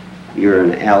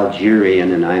an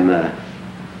Algerian, and I'm a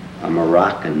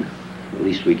Moroccan. At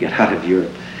least we get out of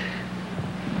Europe.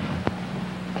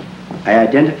 I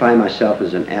identify myself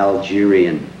as an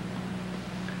Algerian.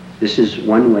 This is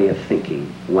one way of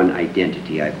thinking, one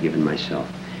identity I've given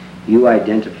myself. You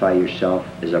identify yourself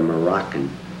as a Moroccan.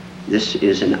 This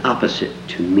is an opposite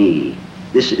to me.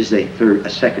 This is a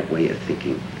second way of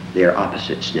thinking. They're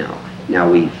opposites now.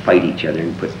 Now we fight each other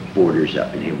and put borders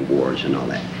up and have wars and all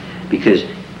that. Because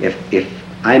if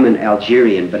I'm an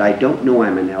Algerian, but I don't know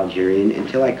I'm an Algerian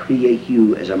until I create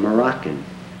you as a Moroccan.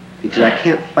 Because I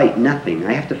can't fight nothing.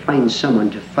 I have to find someone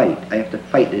to fight. I have to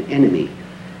fight an enemy.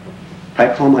 If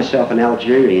I call myself an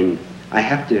Algerian, I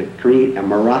have to create a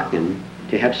Moroccan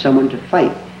to have someone to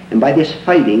fight. And by this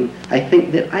fighting, I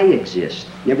think that I exist,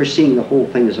 never seeing the whole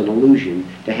thing as an illusion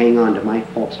to hang on to my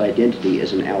false identity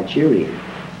as an Algerian.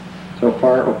 So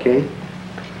far, okay?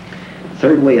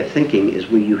 Third way of thinking is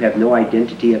where you have no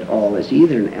identity at all as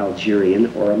either an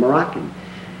Algerian or a Moroccan,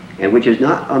 and which is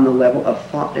not on the level of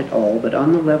thought at all, but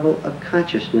on the level of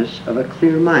consciousness of a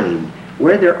clear mind,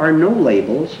 where there are no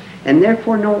labels and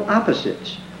therefore no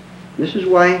opposites. This is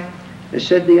why I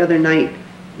said the other night,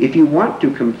 if you want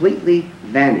to completely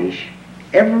vanish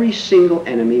every single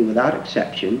enemy without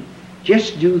exception,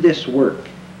 just do this work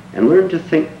and learn to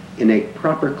think in a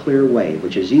proper, clear way,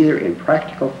 which is either in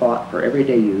practical thought for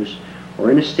everyday use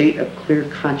or in a state of clear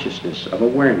consciousness, of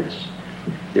awareness.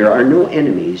 There are no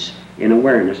enemies in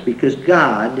awareness because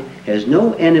God has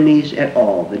no enemies at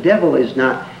all. The devil is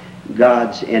not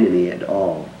God's enemy at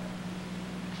all.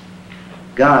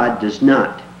 God does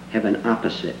not have an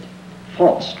opposite.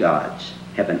 False gods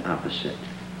have an opposite.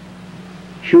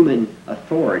 Human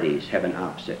authorities have an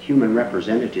opposite. Human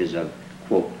representatives of,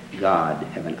 quote, God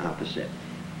have an opposite.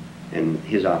 And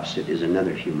his opposite is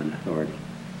another human authority.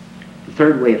 The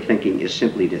third way of thinking is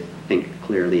simply to think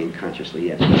clearly and consciously,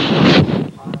 yes.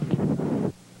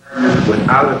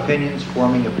 Without opinions,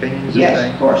 forming opinions?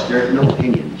 Yes, of course, there are no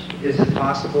opinions. Is it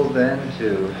possible then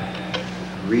to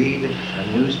read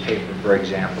a newspaper, for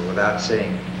example, without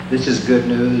saying, this is good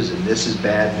news and this is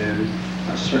bad news?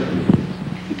 Certainly.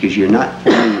 Because you're not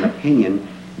forming an opinion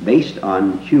based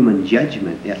on human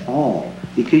judgment at all.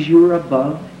 Because you are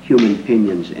above human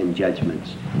opinions and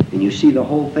judgments. And you see the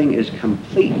whole thing is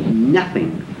complete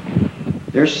nothing.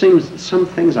 There's some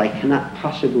things I cannot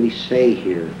possibly say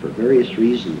here for various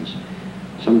reasons.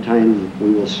 Sometime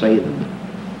we will say them.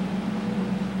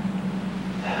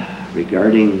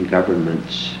 regarding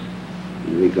governments,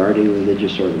 and regarding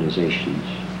religious organizations.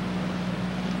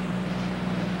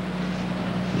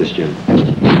 Yes, Jim.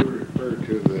 You refer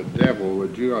to the devil.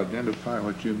 Would you identify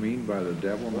what you mean by the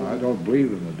devil? No, I don't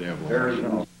believe in the devil.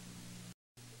 myself.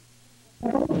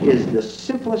 Is the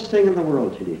simplest thing in the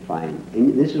world to define,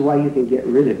 and this is why you can get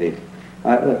rid of it.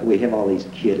 Look, we have all these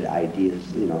kid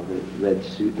ideas, you know, the red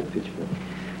suit and the pitchfork.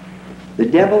 The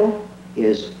devil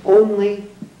is only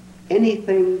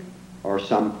anything or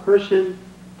some person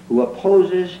who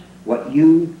opposes what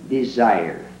you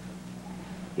desire.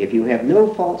 If you have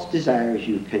no false desires,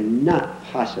 you cannot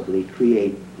possibly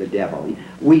create the devil.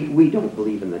 We don't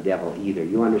believe in the devil either.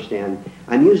 You understand?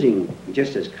 I'm using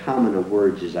just as common a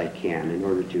words as I can in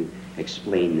order to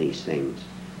explain these things.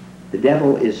 The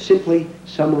devil is simply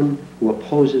someone who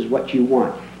opposes what you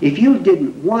want. If you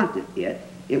didn't want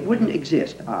it wouldn't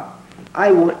exist.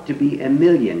 I want to be a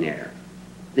millionaire.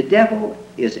 The devil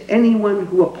is anyone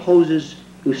who opposes,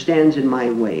 who stands in my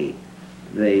way.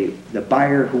 The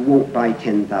buyer who won't buy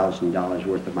 $10,000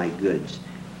 worth of my goods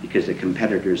because the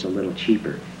competitor is a little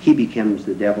cheaper. He becomes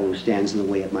the devil who stands in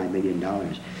the way of my $1 million.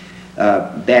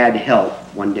 Bad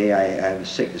health. One day I have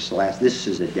sickness to last. This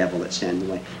is the devil that stands in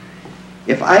the way.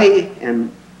 If I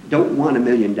don't want $1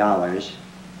 million,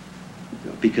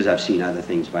 because I've seen other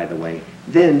things, by the way,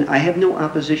 then I have no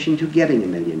opposition to getting $1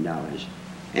 million.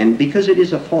 And because it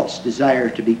is a false desire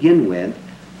to begin with,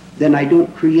 then I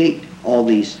don't create all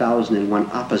these 1,001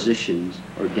 oppositions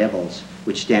or devils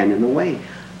which stand in the way.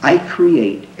 I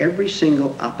create every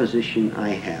single opposition I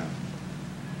have.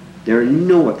 There are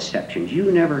no exceptions.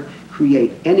 You never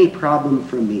create any problem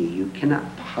for me. You cannot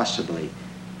possibly.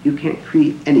 You can't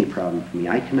create any problem for me.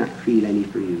 I cannot create any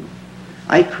for you.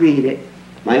 I create it,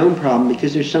 my own problem,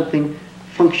 because there's something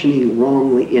functioning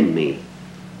wrongly in me.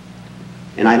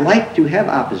 And I like to have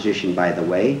opposition, by the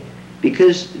way,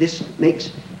 because this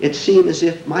makes it seem as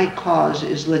if my cause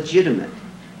is legitimate.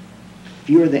 If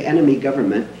you're the enemy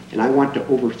government and I want to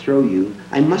overthrow you,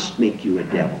 I must make you a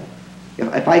devil.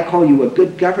 If I call you a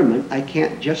good government, I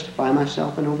can't justify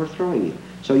myself in overthrowing you.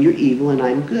 So you're evil and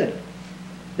I'm good.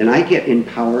 Then I get in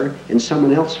power and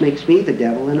someone else makes me the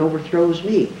devil and overthrows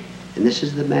me. And this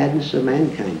is the madness of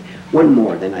mankind. One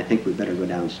more, then I think we better go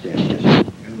downstairs. Yes.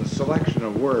 In the selection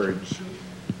of words,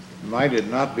 might it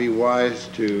not be wise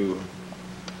to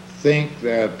think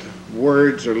that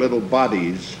words are little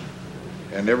bodies,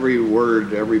 and every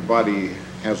word, every body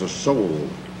has a soul,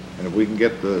 and if we can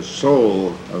get the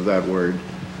soul of that word,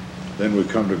 then we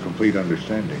come to complete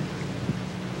understanding?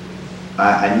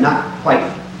 I'm not quite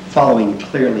following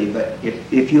clearly, but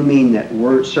if you mean that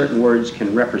certain words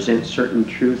can represent certain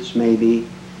truths, maybe?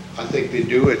 I think they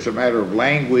do. It's a matter of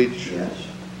language. Yes.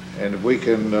 And if we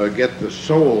can get the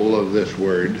soul of this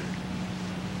word,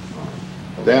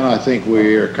 then I think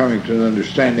we are coming to an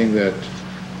understanding that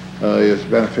is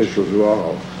beneficial to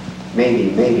all. Maybe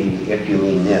if you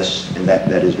mean this, and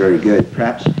that is very good.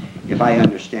 Perhaps if I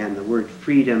understand the word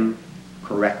freedom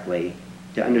correctly,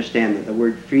 to understand that the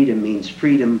word freedom means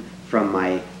freedom from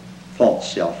my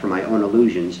false self, from my own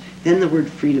illusions, then the word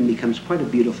freedom becomes quite a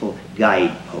beautiful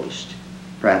guidepost.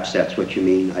 Perhaps that's what you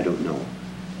mean. I don't know.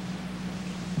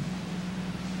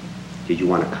 Did you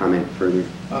want to comment further?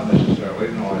 Not necessarily.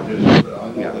 No,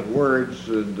 I know that words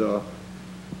and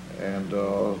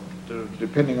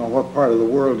depending on what part of the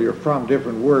world you're from,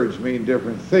 different words mean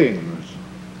different things.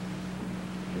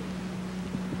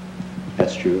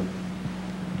 That's true.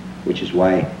 Which is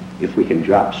why if we can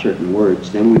drop certain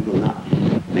words, then we will not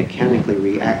mechanically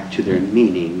react to their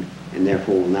meaning and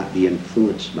therefore will not be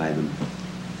influenced by them.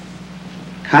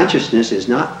 Consciousness is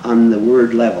not on the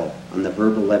word level, on the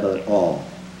verbal level at all.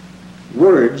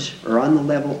 Words are on the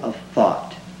level of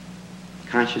thought.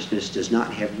 Consciousness does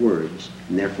not have words,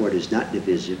 and therefore it is not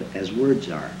divisive as words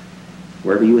are.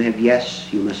 Wherever you have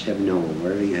yes, you must have no.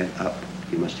 Wherever you have up,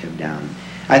 you must have down.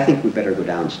 I think we better go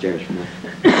downstairs for now.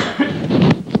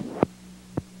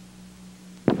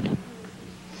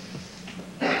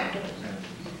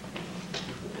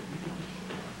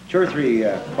 Two or three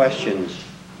questions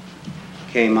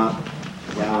came up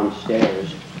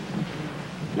downstairs,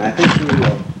 and I think we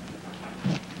will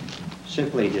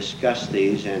simply discuss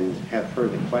these and have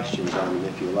further questions on them,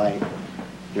 if you like,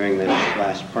 during the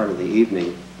last part of the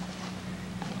evening.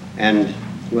 And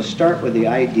we'll start with the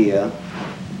idea,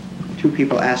 two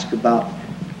people ask about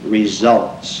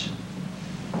results.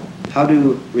 How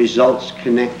do results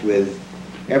connect with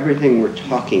everything we're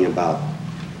talking about?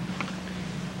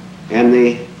 And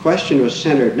the question was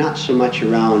centered not so much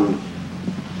around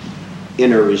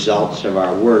inner results of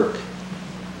our work,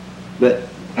 but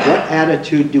what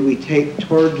attitude do we take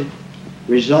toward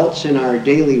results in our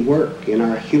daily work, in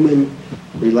our human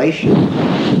relations.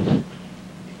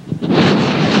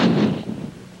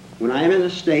 When I am in a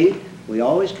state, we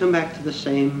always come back to the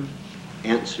same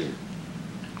answer.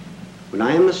 When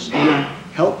I am in a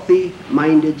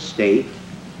healthy-minded state,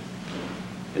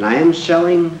 and I am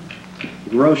selling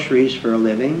groceries for a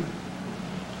living,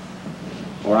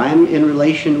 or I'm in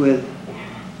relation with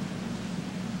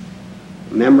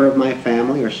a member of my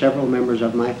family or several members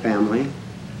of my family,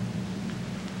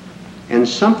 and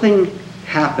something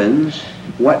happens,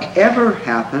 whatever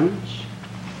happens,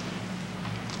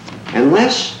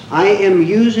 unless I am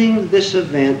using this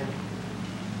event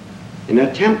in an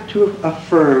attempt to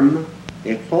affirm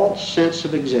a false sense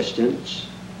of existence,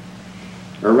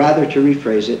 or rather to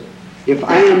rephrase it, if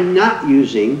I am not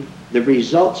using the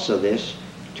results of this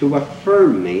to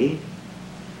affirm me,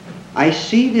 I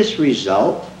see this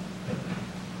result,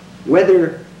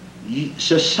 whether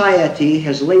society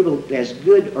has labeled it as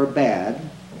good or bad,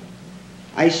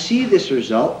 I see this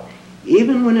result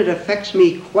even when it affects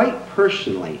me quite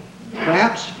personally,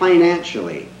 perhaps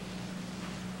financially.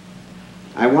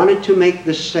 I wanted to make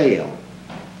the sale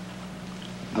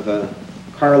of a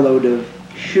carload of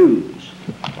shoes,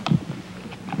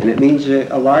 and it means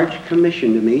a large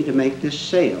commission to me to make this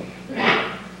sale.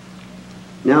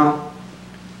 Now,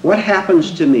 what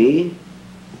happens to me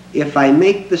if I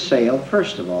make the sale?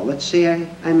 First of all, let's say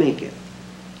I make it.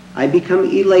 I become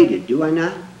elated, do I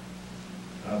not?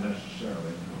 Not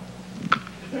necessarily,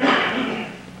 no.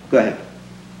 Go ahead.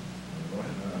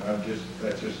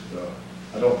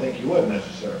 I don't think you would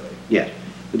necessarily. Yes.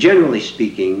 Generally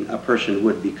speaking, a person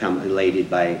would become elated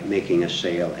by making a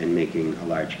sale and making a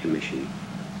large commission.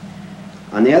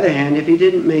 On the other hand, if he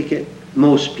didn't make it,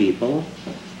 most people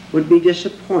would be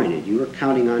disappointed. You were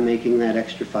counting on making that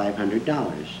extra $500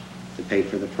 to pay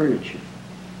for the furniture.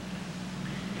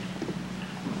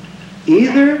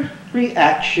 Either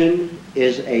reaction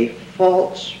is a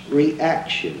false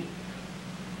reaction.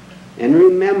 And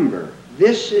remember,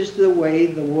 this is the way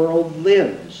the world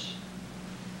lives.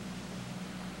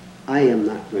 I am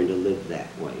not going to live that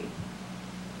way.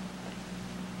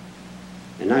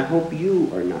 And I hope you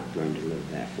are not going to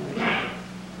live that way.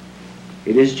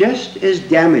 It is just as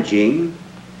damaging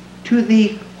to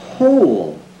the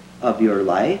whole of your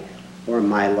life, or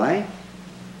my life,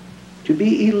 to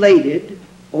be elated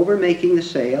over making the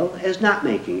sale as not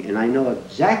making. And I know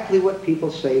exactly what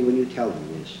people say when you tell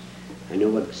them this. I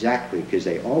know exactly, because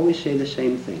they always say the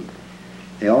same thing.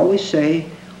 They always say,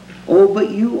 "Oh, but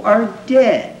you are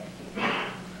dead.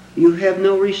 You have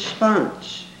no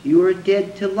response. You are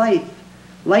dead to life.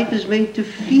 Life is made to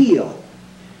feel."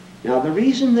 Now, the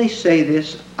reason they say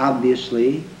this,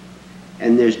 obviously,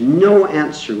 and there's no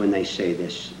answer when they say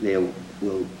this, they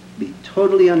will be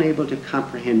totally unable to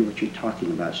comprehend what you're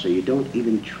talking about, so you don't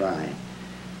even try.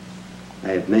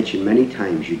 I have mentioned many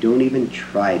times, you don't even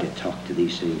try to talk to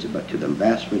these things, but to the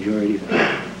vast majority of people.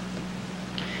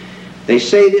 They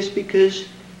say this because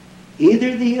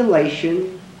either the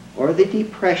elation or the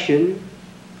depression,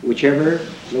 whichever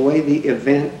the way the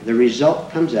event, the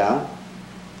result comes out,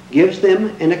 gives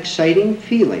them an exciting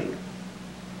feeling,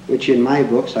 which in my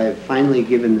books I have finally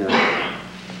given the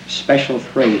special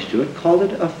phrase to it, called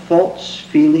it a false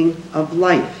feeling of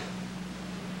life.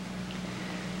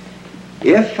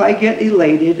 If I get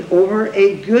elated over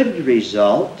a good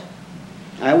result,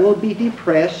 I will be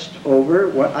depressed over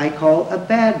what I call a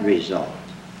bad result.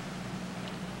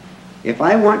 If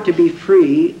I want to be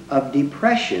free of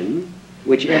depression,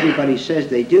 which everybody says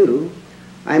they do,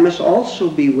 I must also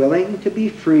be willing to be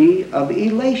free of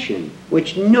elation,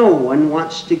 which no one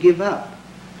wants to give up.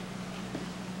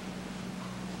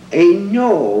 A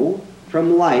no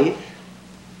from life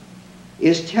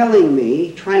is telling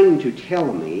me, trying to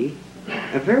tell me,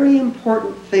 a very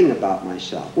important thing about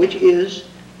myself, which is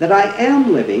that I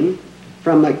am living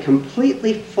from a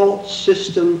completely false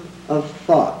system of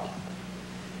thought.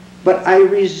 But I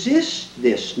resist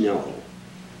this no,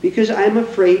 because I'm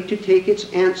afraid to take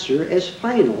its answer as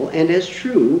final and as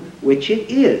true, which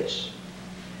it is.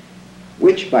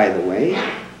 Which, by the way,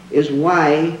 is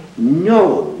why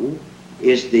no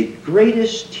is the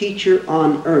greatest teacher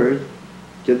on earth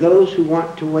to those who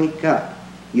want to wake up.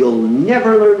 You'll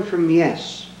never learn from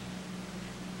yes.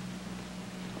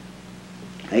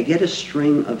 I get a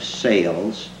string of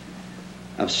sales,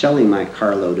 of selling my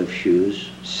carload of shoes,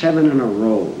 7 in a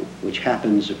row, which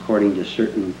happens according to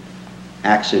certain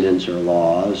accidents or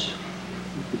laws.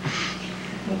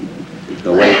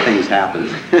 The way things happen.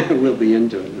 We'll be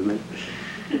into it in a minute.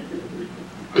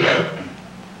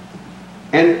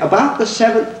 And about the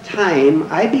 7th time,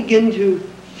 I begin to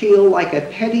feel like a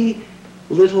petty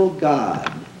little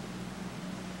god.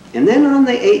 And then on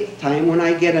the 8th time, when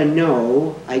I get a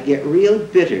no, I get real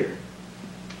bitter.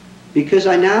 Because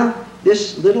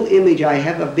this little image I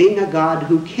have of being a God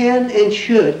who can and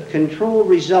should control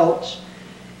results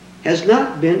has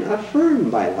not been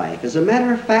affirmed by life. As a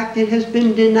matter of fact, it has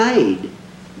been denied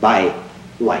by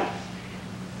life.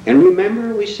 And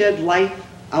remember, we said life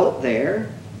out there,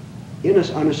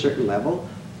 on a certain level,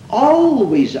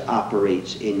 always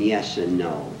operates in yes and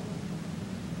no.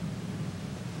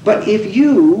 But if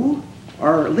you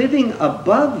are living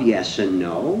above yes and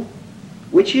no,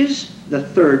 which is the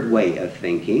third way of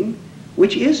thinking,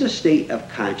 which is a state of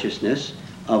consciousness,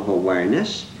 of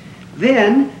awareness,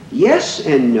 then yes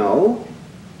and no,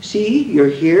 see, you're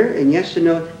here, and yes and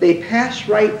no, they pass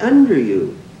right under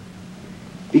you.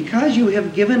 Because you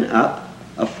have given up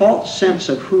a false sense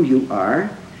of who you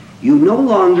are, you no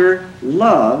longer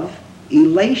love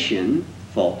elation,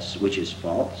 false, which is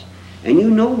false, and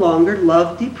you no longer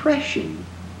love depression.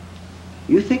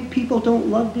 You think people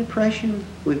don't love depression?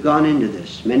 We've gone into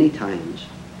this many times.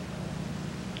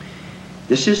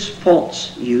 This is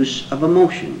false use of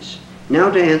emotions.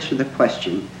 Now to answer the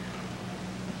question,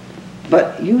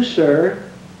 but you, sir,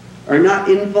 are not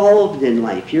involved in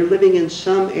life. You're living in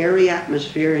some airy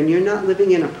atmosphere, and you're not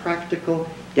living in a practical,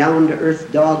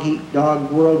 down-to-earth,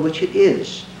 dog-eat-dog world, which it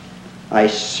is. I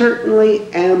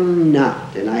certainly am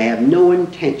not, and I have no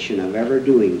intention of ever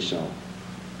doing so.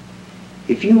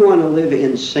 If you want to live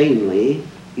insanely,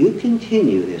 you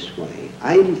continue this way.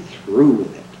 I'm through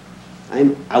with it.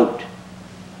 I'm out.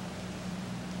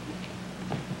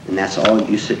 And that's all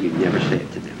you say. You never say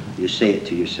it to them. You say it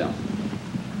to yourself.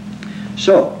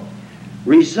 So,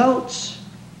 results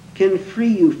can free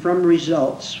you from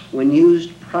results when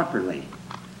used properly.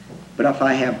 But if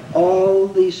I have all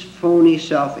these phony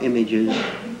self-images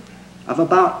of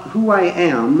about who I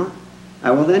am,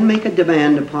 I will then make a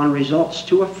demand upon results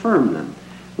to affirm them,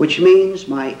 which means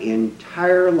my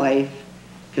entire life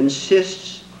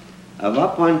consists of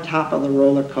up on top of the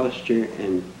roller coaster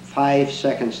and 5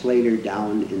 seconds later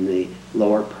down in the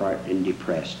lower part and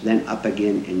depressed, then up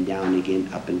again and down again,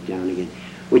 up and down again,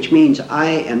 which means I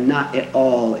am not at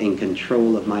all in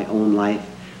control of my own life,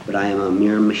 but I am a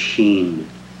mere machine.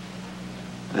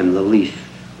 I'm the leaf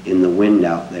in the wind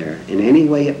out there. In any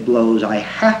way it blows, I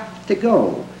have to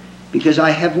go, because I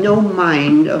have no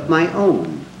mind of my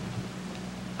own.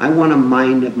 I want a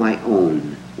mind of my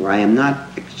own, where I am not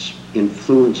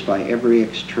influenced by every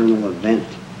external event,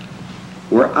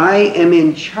 where I am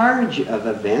in charge of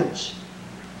events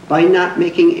by not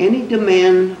making any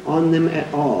demand on them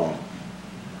at all.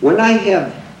 When I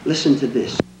have, listen to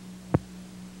this,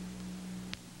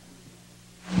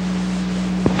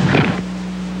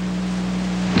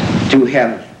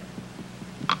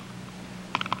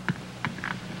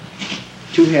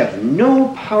 to have no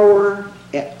power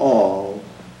at all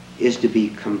is to be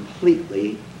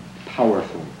completely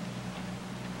powerful.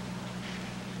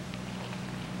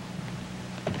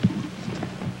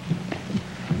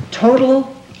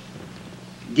 Total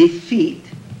defeat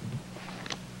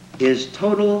is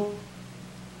total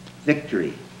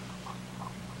victory.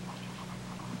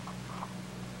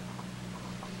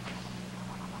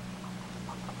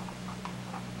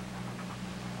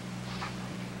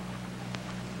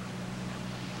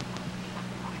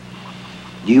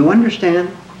 Do you understand?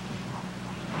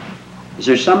 Is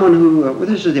there someone who, well,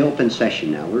 this is the open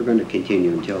session now. We're going to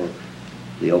continue until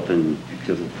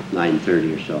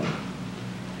 9:30 or so.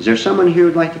 Is there someone here who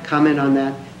would like to comment on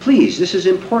that? Please, this is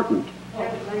important. I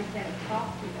would like to have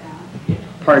talked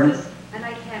about. Pardon? I'd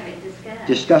like to have it discussed.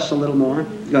 Discuss a little more?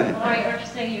 Go ahead. Well, aren't you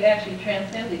saying you actually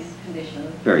transcend these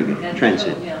conditions? Very good. And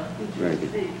Transcend. so, yeah. Very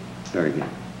good. Very good.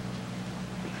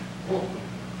 Well,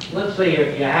 let's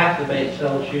say you have to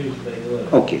sell shoes to make a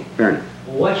living. Okay, Vernon.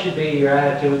 Well, what should be your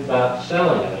attitude about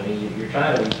selling it? I mean, you're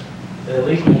trying to at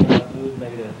least make enough food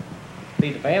maybe to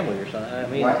feed the family or something. I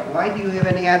mean, Why do you have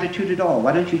any attitude at all?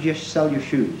 Why don't you just sell your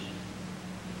shoes?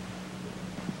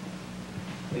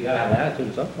 you gotta have an attitude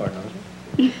of some part, don't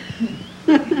you?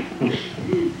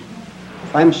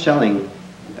 If I'm selling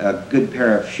a good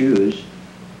pair of shoes,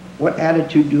 what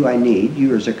attitude do I need?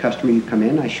 You as a customer, you come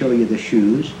in, I show you the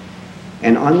shoes,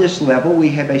 and on this level we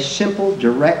have a simple,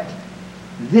 direct,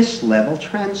 this level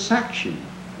transaction.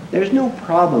 There's no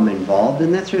problem involved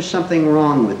unless there's something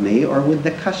wrong with me or with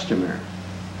the customer.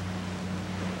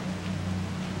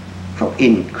 How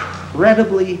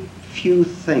incredibly few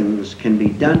things can be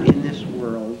done in this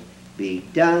world, be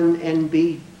done and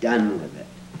be done with it.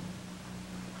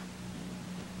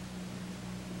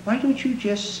 Why don't you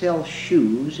just sell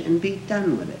shoes and be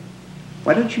done with it?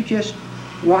 Why don't you just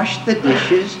wash the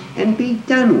dishes and be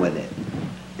done with it?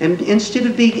 And instead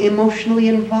of being emotionally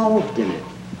involved in it.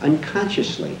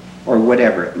 unconsciously, or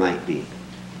whatever it might be.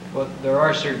 Well, there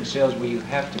are certain sales where you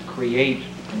have to create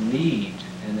a need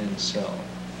and then sell.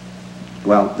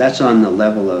 Well, that's on the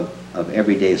level of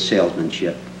everyday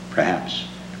salesmanship, perhaps,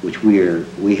 which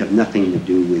we have nothing to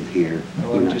do with here.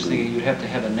 Well, I'm just thinking you'd have to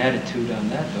have an attitude on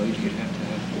that, though. You'd have to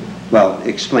have... Well,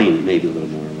 explain maybe a little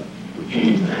more what you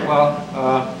mean.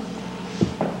 Well,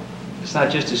 it's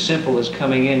not just as simple as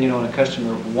coming in, you know, when a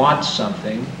customer wants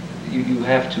something. You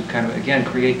have to kind of, again,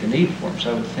 create the need for them.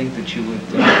 So I would think that you would,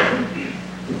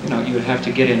 you know, you would have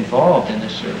to get involved in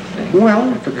this sort of thing.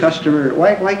 Well, if a customer,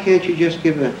 why can't you just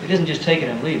give a... It isn't just take it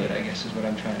and leave it, I guess, is what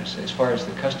I'm trying to say, as far as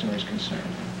the customer is concerned.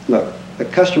 Look, the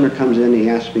customer comes in, he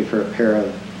asks me for a pair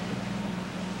of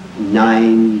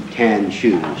 9, 10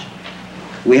 shoes.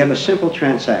 We have a simple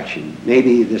transaction.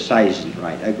 Maybe the size isn't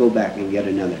right. I go back and get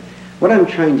another. What I'm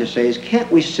trying to say is,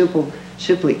 can't we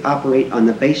simply operate on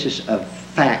the basis of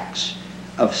facts,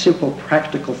 of simple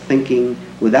practical thinking,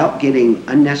 without getting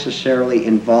unnecessarily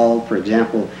involved? For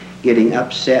example, getting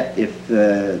upset if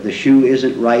the shoe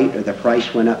isn't right or the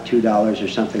price went up $2 or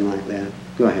something like that.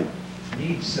 Go ahead.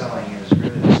 Need selling is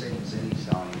really the same as any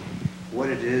selling. What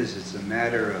it is, it's a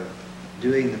matter of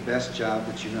doing the best job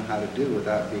that you know how to do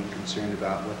without being concerned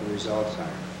about what the results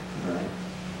are. All right.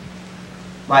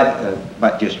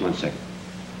 But just one second.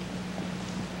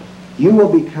 You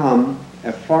will become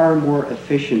a far more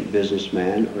efficient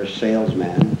businessman or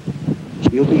salesman.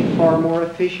 You'll be far more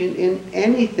efficient in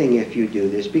anything if you do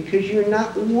this, because you're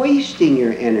not wasting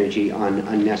your energy on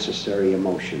unnecessary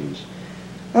emotions.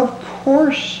 Of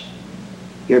course,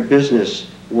 your business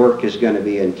work is going to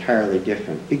be entirely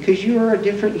different, because you are a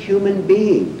different human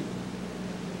being.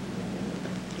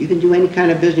 You can do any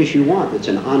kind of business you want that's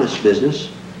an honest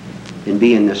business and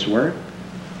be in this work.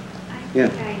 I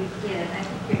think I get it. I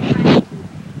think you're trying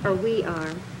to, or we are,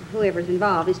 whoever's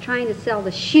involved, is trying to sell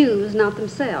the shoes, not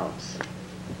themselves.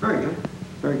 Very good.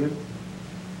 Very good.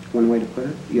 One way to put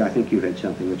it. Yeah, I think you had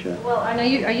something which Well, are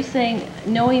you saying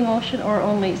no emotion or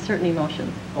only certain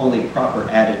emotions? only proper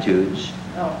attitudes.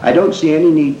 Oh. I don't see any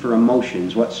need for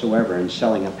emotions whatsoever in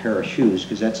selling a pair of shoes,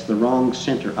 because that's the wrong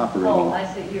center operating. Oh, I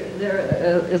see.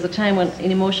 There is a time when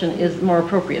an emotion is more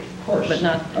appropriate. Of course. But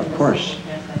not... Of course.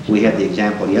 We had the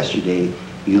example yesterday.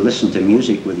 You listen to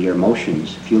music with your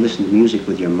emotions. If you listen to music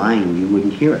with your mind, you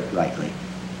wouldn't hear it rightly,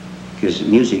 because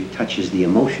music touches the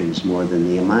emotions more than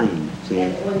the mind. See?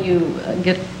 And when you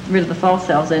get rid of the false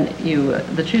selves, then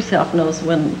the true self knows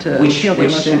when to feel the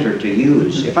which emotion. center to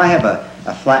use. If I have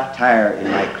a flat tire in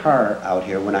my car out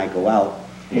here when I go out,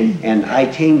 and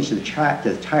I change the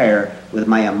tire with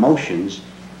my emotions,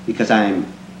 because I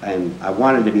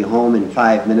wanted to be home in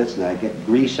 5 minutes and I get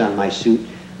grease on my suit,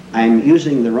 I'm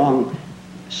using the wrong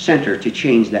center to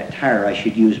change that tire. I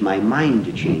should use my mind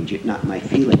to change it, not my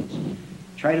feelings.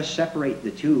 Try to separate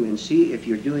the two and see if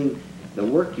you're doing the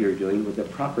work you're doing with the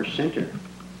proper center.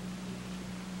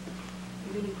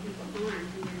 Many people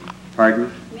aren't.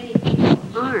 Pardon? Many people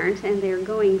aren't, and they're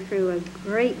going through a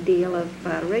great deal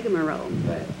of rigmarole.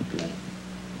 Right.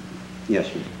 Yes,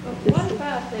 sir. But what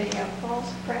about the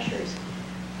false pressures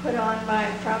put on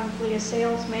by probably a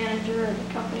sales manager or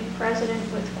the company president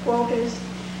with quotas,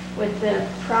 with the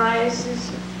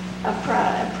prizes, a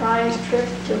prize trip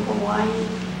to Hawaii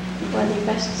for the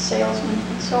best salesman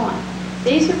and so on?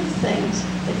 These are the things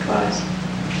that cause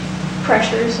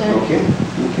pressures and... Okay.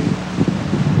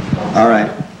 All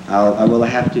right. I will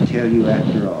have to tell you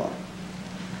after all.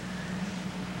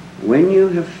 When you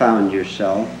have found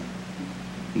yourself,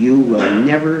 you will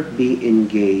never be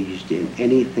engaged in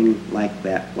anything like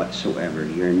that whatsoever.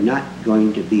 You're not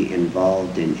going to be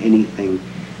involved in anything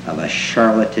of a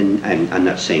charlatan, I'm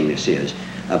not saying this is,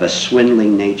 of a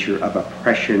swindling nature, of a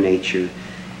pressure nature.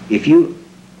 If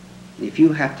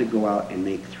you have to go out and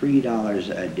make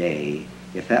 $3 a day,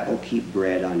 if that will keep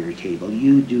bread on your table,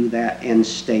 you do that and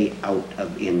stay out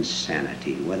of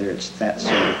insanity, whether it's that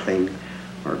sort of thing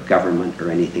or government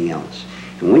or anything else.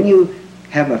 And when you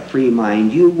have a free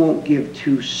mind, you won't give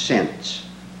 2 cents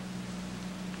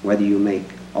whether you make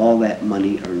all that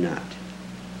money or not.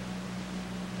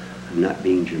 I'm not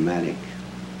being dramatic.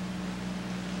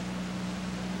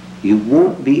 You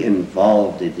won't be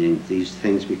involved in these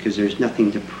things because there's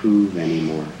nothing to prove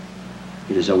anymore.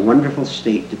 It is a wonderful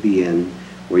state to be in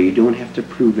where you don't have to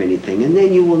prove anything, and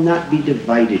then you will not be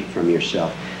divided from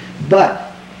yourself.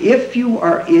 But if you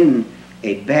are in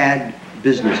a bad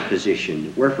business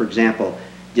position where, for example,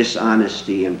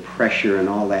 dishonesty and pressure and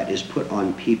all that is put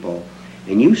on people,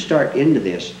 and you start into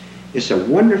this, it's a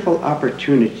wonderful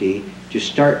opportunity to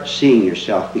start seeing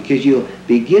yourself, because you'll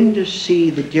begin to see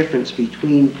the difference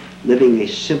between living a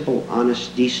simple,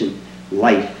 honest, decent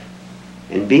life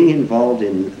and being involved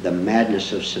in the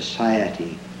madness of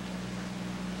society,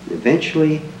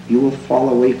 eventually you will fall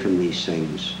away from these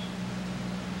things.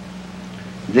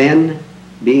 Then,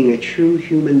 being a true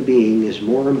human being is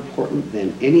more important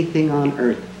than anything on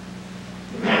earth.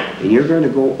 And you're going to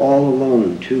go all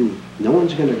alone, too. No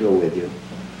one's going to go with you.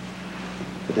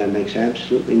 But that makes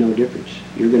absolutely no difference.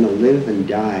 You're going to live and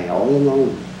die all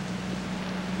alone.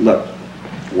 Look,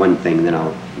 one thing, then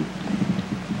I'll...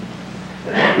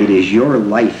 It is your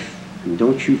life, and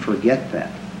don't you forget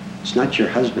that. It's not your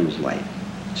husband's life.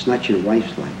 It's not your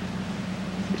wife's life.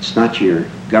 It's not your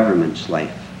government's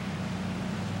life.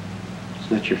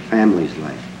 It's not your family's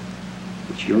life.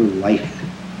 It's your life.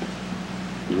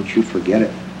 Don't you forget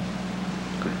it.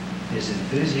 Is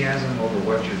enthusiasm over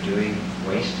what you're doing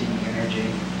wasting energy?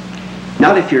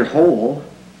 Not if you're whole.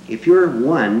 If you're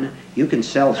one, you can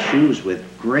sell shoes with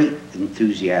great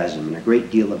enthusiasm and a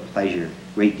great deal of pleasure,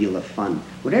 a great deal of fun.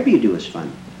 Whatever you do is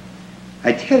fun.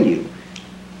 I tell you,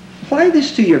 apply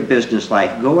this to your business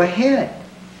life. Go ahead.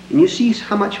 And you see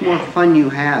how much more fun you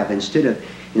have instead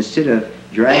of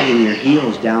dragging your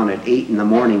heels down at 8 in the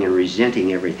morning and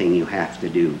resenting everything you have to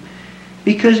do.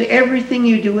 Because everything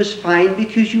you do is fine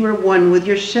because you are one with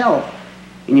yourself.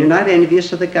 And you're not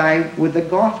envious of the guy with the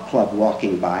golf club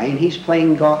walking by and he's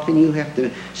playing golf and you have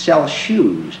to sell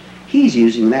shoes. He's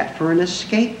using that for an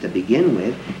escape to begin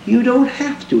with. You don't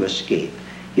have to escape.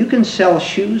 You can sell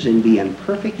shoes and be in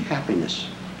perfect happiness.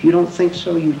 If you don't think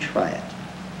so, you try it.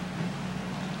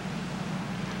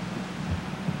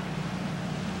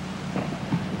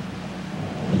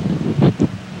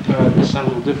 This on a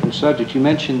little different subject. You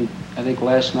mentioned, I think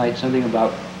last night, something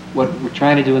about what we're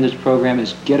trying to do in this program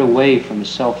is get away from the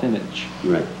self-image.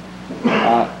 Right.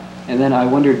 And then I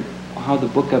wondered how the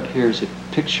book up here, is it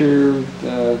picture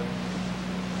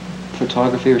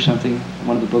photography or something?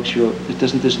 One of the books you wrote,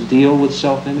 doesn't this deal with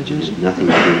self-images? It has nothing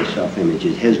to do with self-image.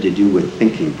 It has to do with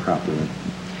thinking properly.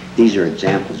 These are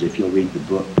examples. If you'll read the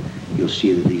book, you'll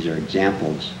see that these are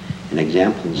examples. And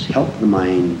examples help the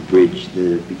mind bridge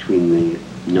between the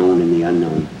known and the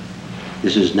unknown.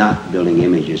 This is not building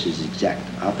images. It's the exact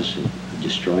opposite of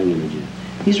destroying images.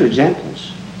 These are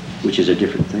examples, which is a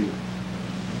different thing.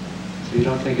 So you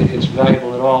don't think it's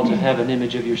valuable at all to have an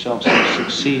image of yourself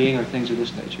succeeding or things of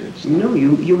this nature? No,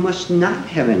 you must not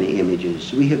have any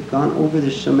images. We have gone over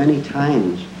this so many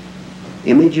times.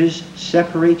 Images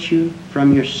separate you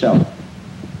from yourself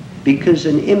because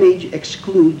an image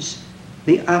excludes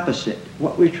the opposite.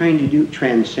 What we're trying to do,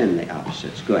 transcend the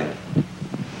opposites. Go ahead.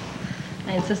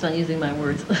 I insist on using my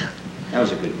words. That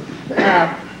was a good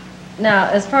one. Now,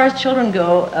 as far as children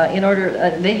go,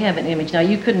 they have an image. Now,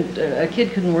 a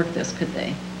kid couldn't work this, could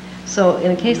they? So,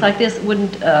 in a case like this,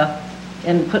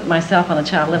 and put myself on a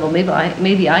child level,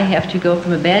 maybe I have to go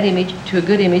from a bad image to a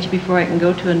good image before I can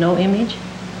go to a no image?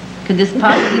 Could this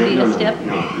possibly be a step?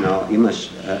 No. You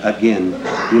must, again,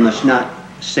 you must not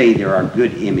say there are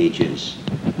good images.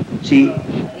 See?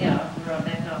 Yeah,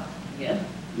 back up again.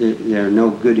 There are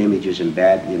no good images and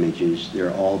bad images.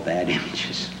 They're all bad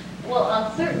images. Well,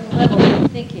 on certain levels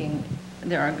of thinking,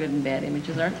 there are good and bad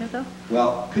images, aren't there, though?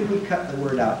 Well, could we cut the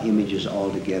word out images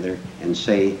altogether and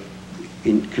say,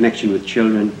 in connection with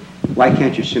children, why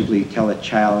can't you simply tell a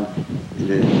child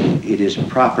that it is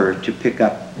proper to pick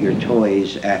up your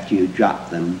toys after you drop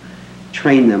them,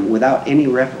 train them without any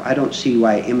I don't see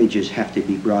why images have to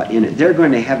be brought in it. They're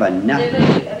going to have enough.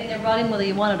 They're brought in whether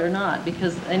you want it or not,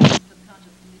 because any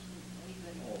subconscious condition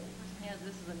that a person has,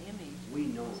 this is an image. We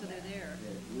know so they're there.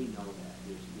 We know that.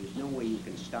 There's no way you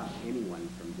can stop anyone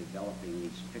from developing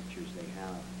these pictures they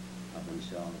have of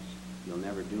themselves. You'll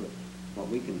never do it. What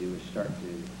we can do is start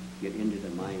to get into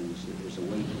their minds that there's a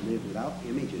way to live without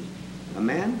images. A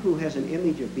man who has an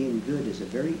image of being good is a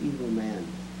very evil man.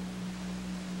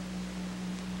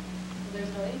 There's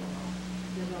no evil.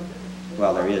 There's no good.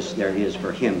 Well, there is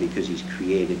for him because he's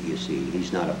created, you see.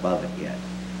 He's not above it yet.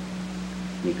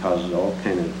 He causes all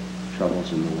kind of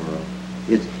troubles in the world.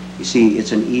 You see,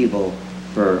 it's an evil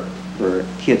for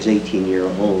kids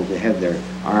 18-year-old to have their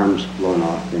arms blown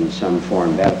off in some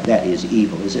form. That is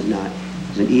evil, is it not?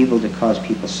 Is it evil to cause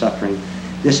people suffering?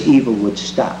 This evil would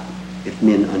stop if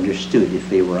men understood, if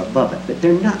they were above it. But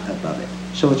they're not above it.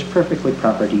 So it's perfectly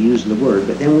proper to use the word,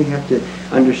 but then we have to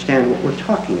understand what we're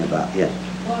talking about. Yes?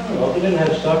 Well, I don't know. If you didn't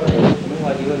have suffering, it mean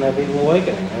like you wouldn't have evil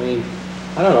awakening. I mean,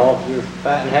 I don't know. If you're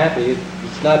fat and happy,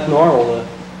 it's not normal to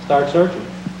start searching.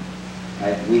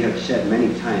 We have said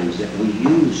many times that we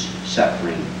use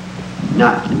suffering,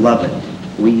 not love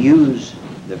it. We use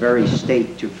the very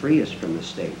state to free us from the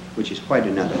state, which is quite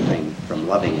another thing from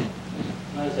loving it.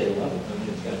 When I say love it, I mean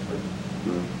it's got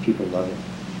to People love it.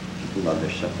 People love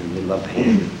their suffering. They love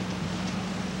pain.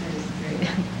 I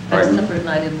Pardon? suffered and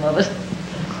I didn't love it.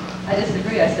 I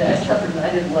disagree. I said I suffered and I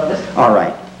didn't love it. All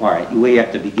right, all right. We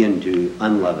have to begin to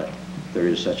unlove it. If there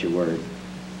is such a word.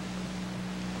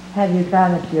 Have you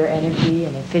found that your energy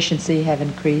and efficiency have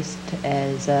increased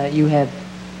as you have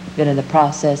been in the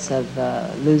process of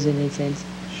losing these things?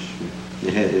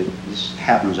 This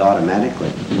happens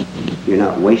automatically. You're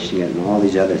not wasting it on all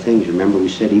these other things. Remember we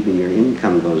said even your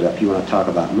income goes up. You want to talk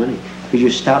about money. Because you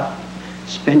stop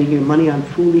spending your money on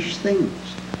foolish things.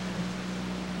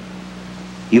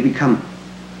 You become,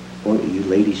 boy, you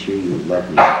ladies here, you love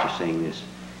me after saying this.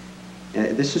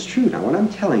 This is true. Now, what I'm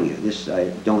telling you, this I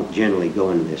don't generally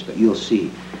go into this, but you'll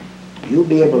see. You'll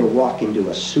be able to walk into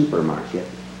a supermarket.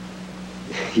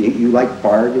 You like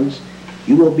bargains.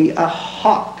 You will be a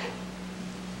hawk.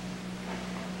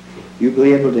 You'll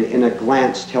be able to, in a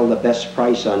glance, tell the best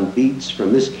price on beets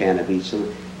from this can of beets.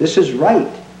 And this is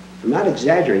right. I'm not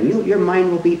exaggerating. Your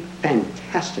mind will be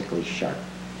fantastically sharp.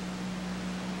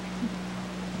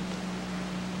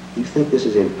 You think this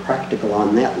is impractical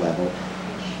on that level,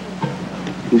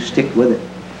 you stick with it.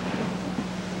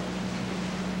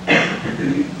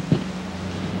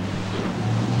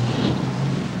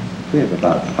 We have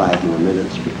about 5 more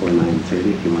minutes before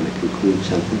 9:30 if you want to conclude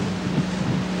something.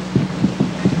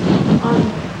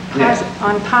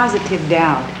 On positive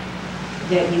doubt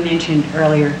that you mentioned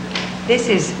earlier, this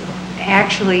is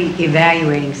actually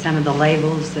evaluating some of the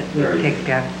labels that we picked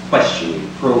up. Questioning,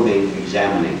 probing,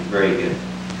 examining. Very good.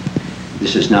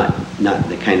 This is not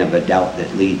the kind of a doubt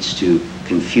that leads to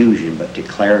confusion, but to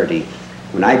clarity.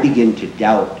 When I begin to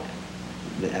doubt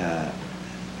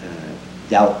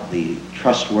the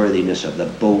trustworthiness of the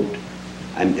boat,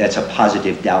 that's a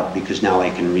positive doubt because now I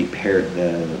can repair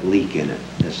the leak in it.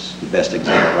 That's the best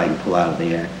example I can pull out of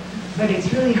the air. But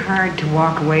it's really hard to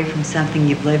walk away from something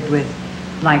you've lived with,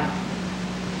 like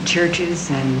churches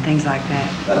and things like that.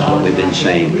 That's what we've been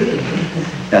saying.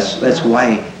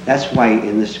 That's why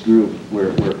in this group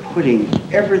we're putting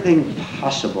everything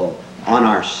possible on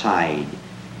our side.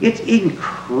 It's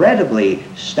incredibly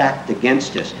stacked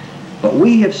against us, but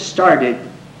we have started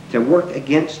to work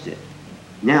against it.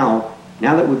 Now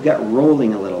that we've got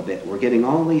rolling a little bit, we're getting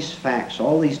all these facts,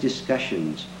 all these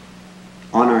discussions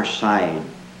on our side.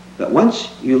 But once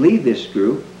you leave this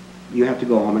group, you have to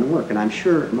go home and work, and I'm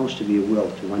sure most of you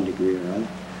will to one degree or other,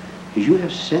 because you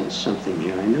have sensed something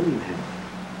here. I know you have.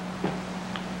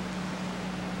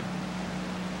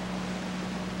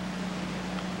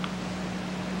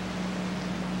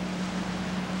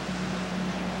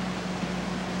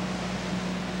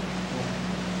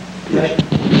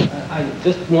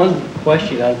 Just one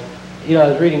question. I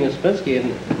was reading Uspensky,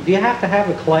 and do you have to have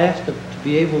a class to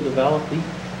be able to develop these?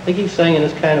 I think he's saying in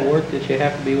this kind of work that you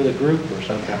have to be with a group or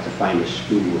something. You have to find a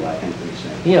school, I think they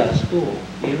say. Yeah, a school.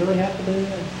 Do you really have to do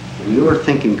that? When you are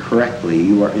thinking correctly,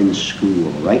 you are in school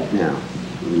right now,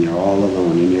 when you're all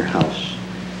alone in your house.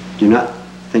 Do not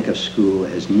think of school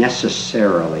as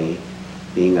necessarily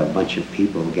being a bunch of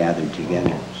people gathered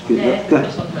together. May I ask a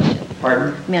personal question?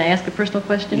 Pardon? May I ask a personal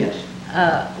question? Yes.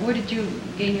 Where did you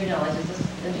gain your knowledge? Is this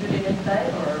intuitive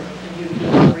insight, or did you do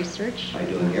a lot of research? By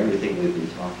doing everything we've been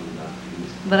talking about.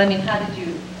 But I mean, how did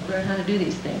you learn how to do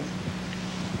these things?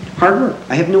 Hard work.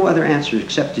 I have no other answer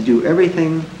except to do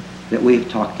everything that we've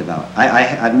talked about.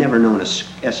 I've never known an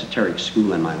esoteric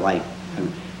school in my life.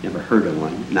 I've never heard of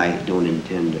one, and I don't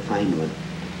intend to find one.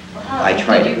 Well, I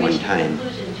tried it one Did you reach the time.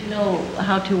 conclusion to know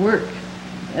how to work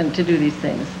and to do these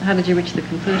things? How did you reach the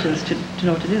conclusions to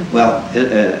know what to do? Well,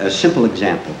 a simple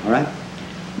example, all right?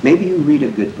 Maybe you read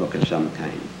a good book of some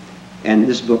kind, and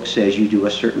this book says you do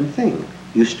a certain thing.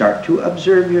 You start to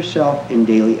observe yourself in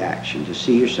daily action, to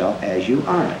see yourself as you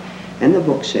are. And the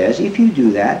book says, if you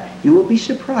do that, you will be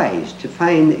surprised to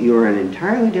find that you're an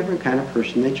entirely different kind of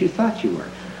person that you thought you were.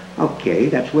 Okay,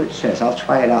 that's what it says. I'll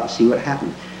try it out and see what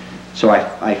happens. So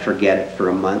I forget it for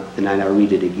a month, and then I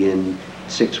read it again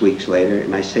 6 weeks later,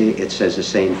 and I say it says the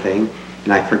same thing,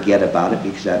 and I forget about it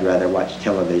because I'd rather watch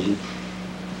television.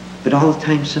 But all the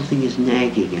time something is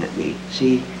nagging at me.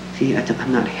 See,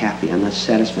 I'm not happy, I'm not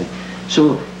satisfied.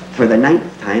 So for the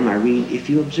 9th time I read, if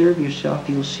you observe yourself,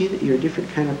 you'll see that you're a different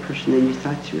kind of person than you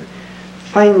thought you were.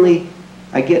 Finally,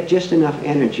 I get just enough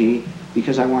energy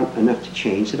because I want enough to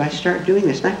change that I start doing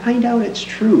this, and I find out it's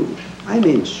true. I'm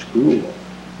in school.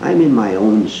 I'm in my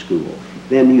own school.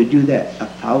 Then you do that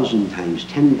 1,000 times,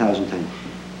 10,000 times.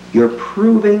 You're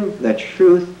proving the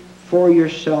truth for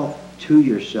yourself, to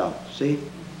yourself. See?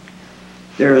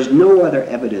 There is no other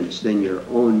evidence than your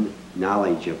own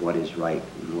knowledge of what is right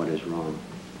and what is wrong.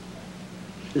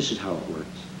 This is how it works.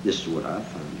 This is what I've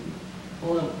found.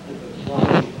 Well,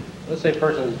 let's say a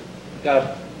person's got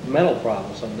a mental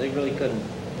problem or something. They really couldn't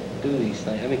do these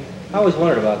things. I mean, I always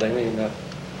wondered about that. I mean, a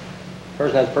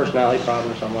person has a personality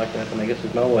problem or something like that, and I guess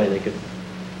there's no way they could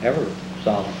ever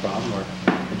solve a problem, or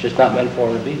it's just not meant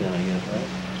for them to be done, I guess,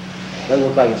 right? Doesn't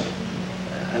look like it's,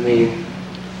 I mean,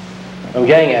 what I'm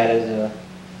getting at is,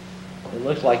 it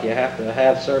looks like you have to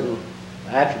have certain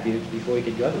attributes before you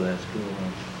could go to that school.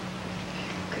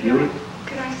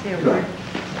 Could I say a word?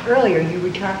 Earlier, you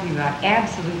were talking about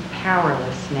absolute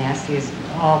powerlessness is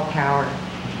all power.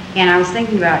 And I was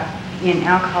thinking about in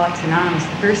Alcoholics Anonymous,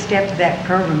 the first step to that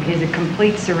program is a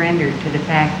complete surrender to the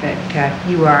fact that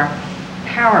you are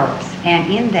powerless.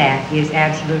 And in that is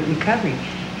absolute recovery.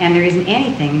 And there isn't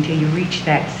anything until you reach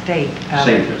that state of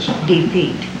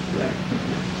defeat.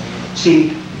 Right.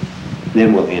 See,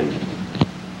 then we'll end.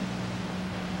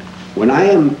 When I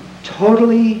am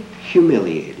totally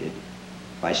humiliated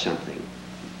by something,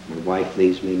 my wife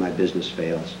leaves me, my business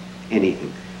fails,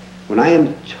 anything. When I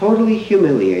am totally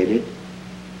humiliated,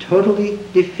 totally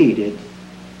defeated,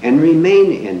 and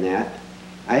remain in that,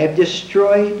 I have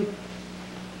destroyed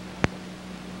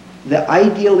the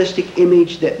idealistic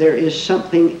image that there is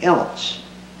something else.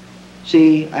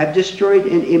 See, I've destroyed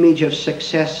an image of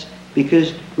success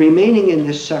because remaining in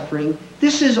this suffering,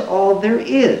 this is all there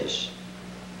is.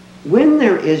 When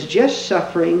there is just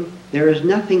suffering, there is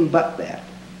nothing but that.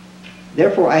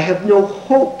 Therefore, I have no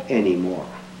hope anymore.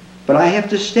 But I have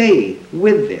to stay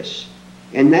with this.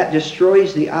 And that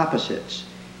destroys the opposites.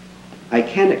 I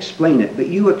can't explain it, but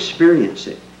you experience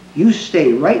it. You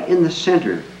stay right in the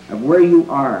center of where you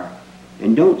are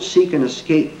and don't seek an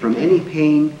escape from any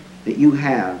pain that you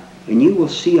have, and you will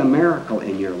see a miracle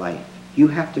in your life. You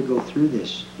have to go through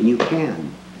this, and you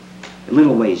can.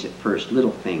 Little ways at first,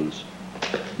 little things.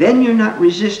 Then you're not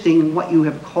resisting what you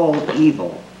have called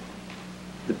evil.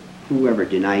 Whoever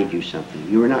denied you something,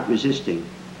 you are not resisting.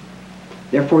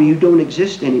 Therefore, you don't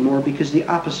exist anymore because the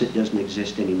opposite doesn't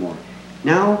exist anymore.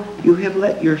 Now, you have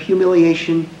let your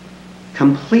humiliation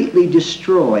completely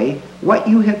destroy what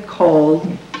you have called,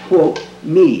 quote,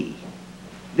 me.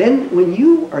 Then, when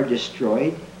you are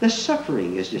destroyed, the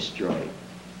suffering is destroyed.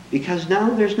 Because now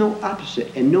there's no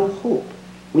opposite and no hope.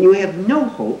 When you have no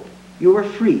hope, you are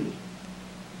free.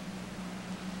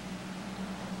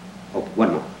 Oh,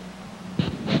 one more.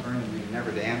 Vernon, you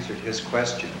never answered his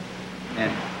question.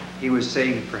 And he was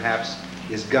saying, perhaps,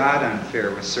 is God unfair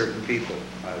with certain people?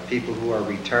 People who are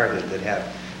retarded, that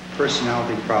have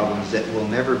personality problems, that will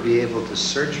never be able to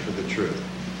search for the truth.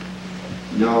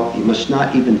 No, you must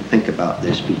not even think about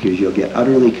this because you'll get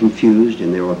utterly confused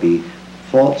and there will be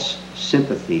false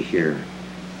sympathy here.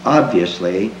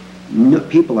 Obviously,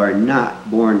 people are not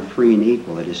born free and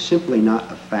equal. It is simply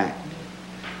not a fact.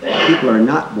 People are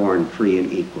not born free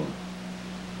and equal.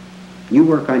 You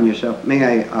work on yourself.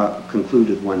 May I conclude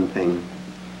with one thing?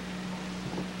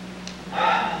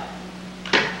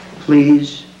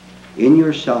 Please, in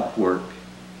your self-work,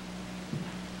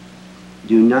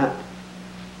 do not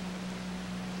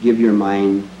give your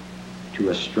mind to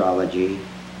astrology,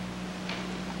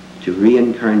 to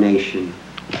reincarnation,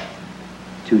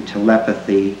 to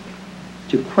telepathy,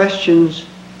 to questions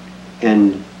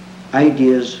and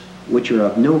ideas which are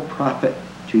of no profit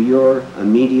to your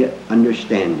immediate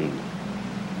understanding.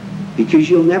 Because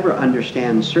you'll never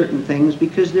understand certain things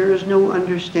because there is no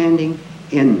understanding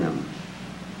in them.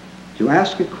 To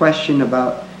ask a question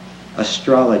about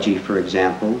astrology, for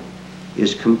example,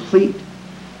 is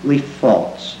completely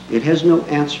false. It has no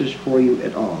answers for you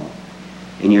at all.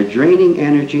 And you're draining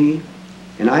energy,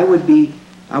 and I would be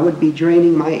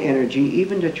draining my energy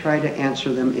even to try to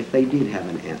answer them if they did have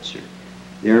an answer.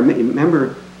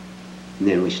 Remember, and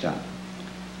then we stop.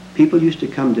 People used to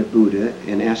come to Buddha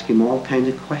and ask him all kinds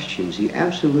of questions. He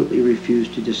absolutely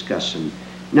refused to discuss them.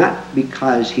 Not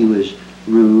because he was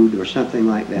rude or something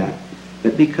like that,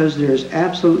 but because there is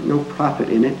absolute no profit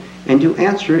in it, and to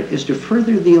answer it is to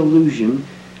further the illusion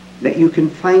that you can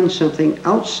find something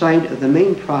outside of the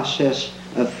main process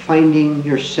of finding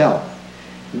yourself.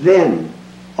 Then,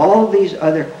 all these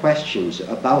other questions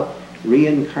about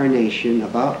reincarnation,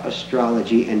 about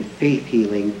astrology and faith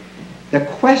healing, the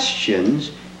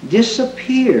questions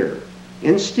disappear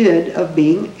instead of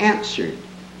being answered.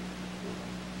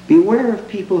 Beware of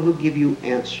people who give you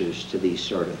answers to these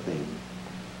sort of things.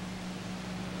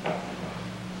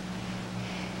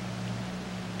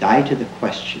 Die to the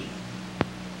question.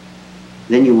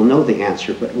 Then you will know the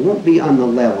answer, but it won't be on the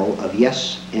level of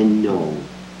yes and no.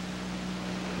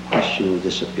 The question will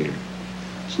disappear.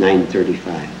 It's 9:35.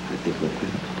 I think we'll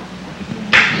quit.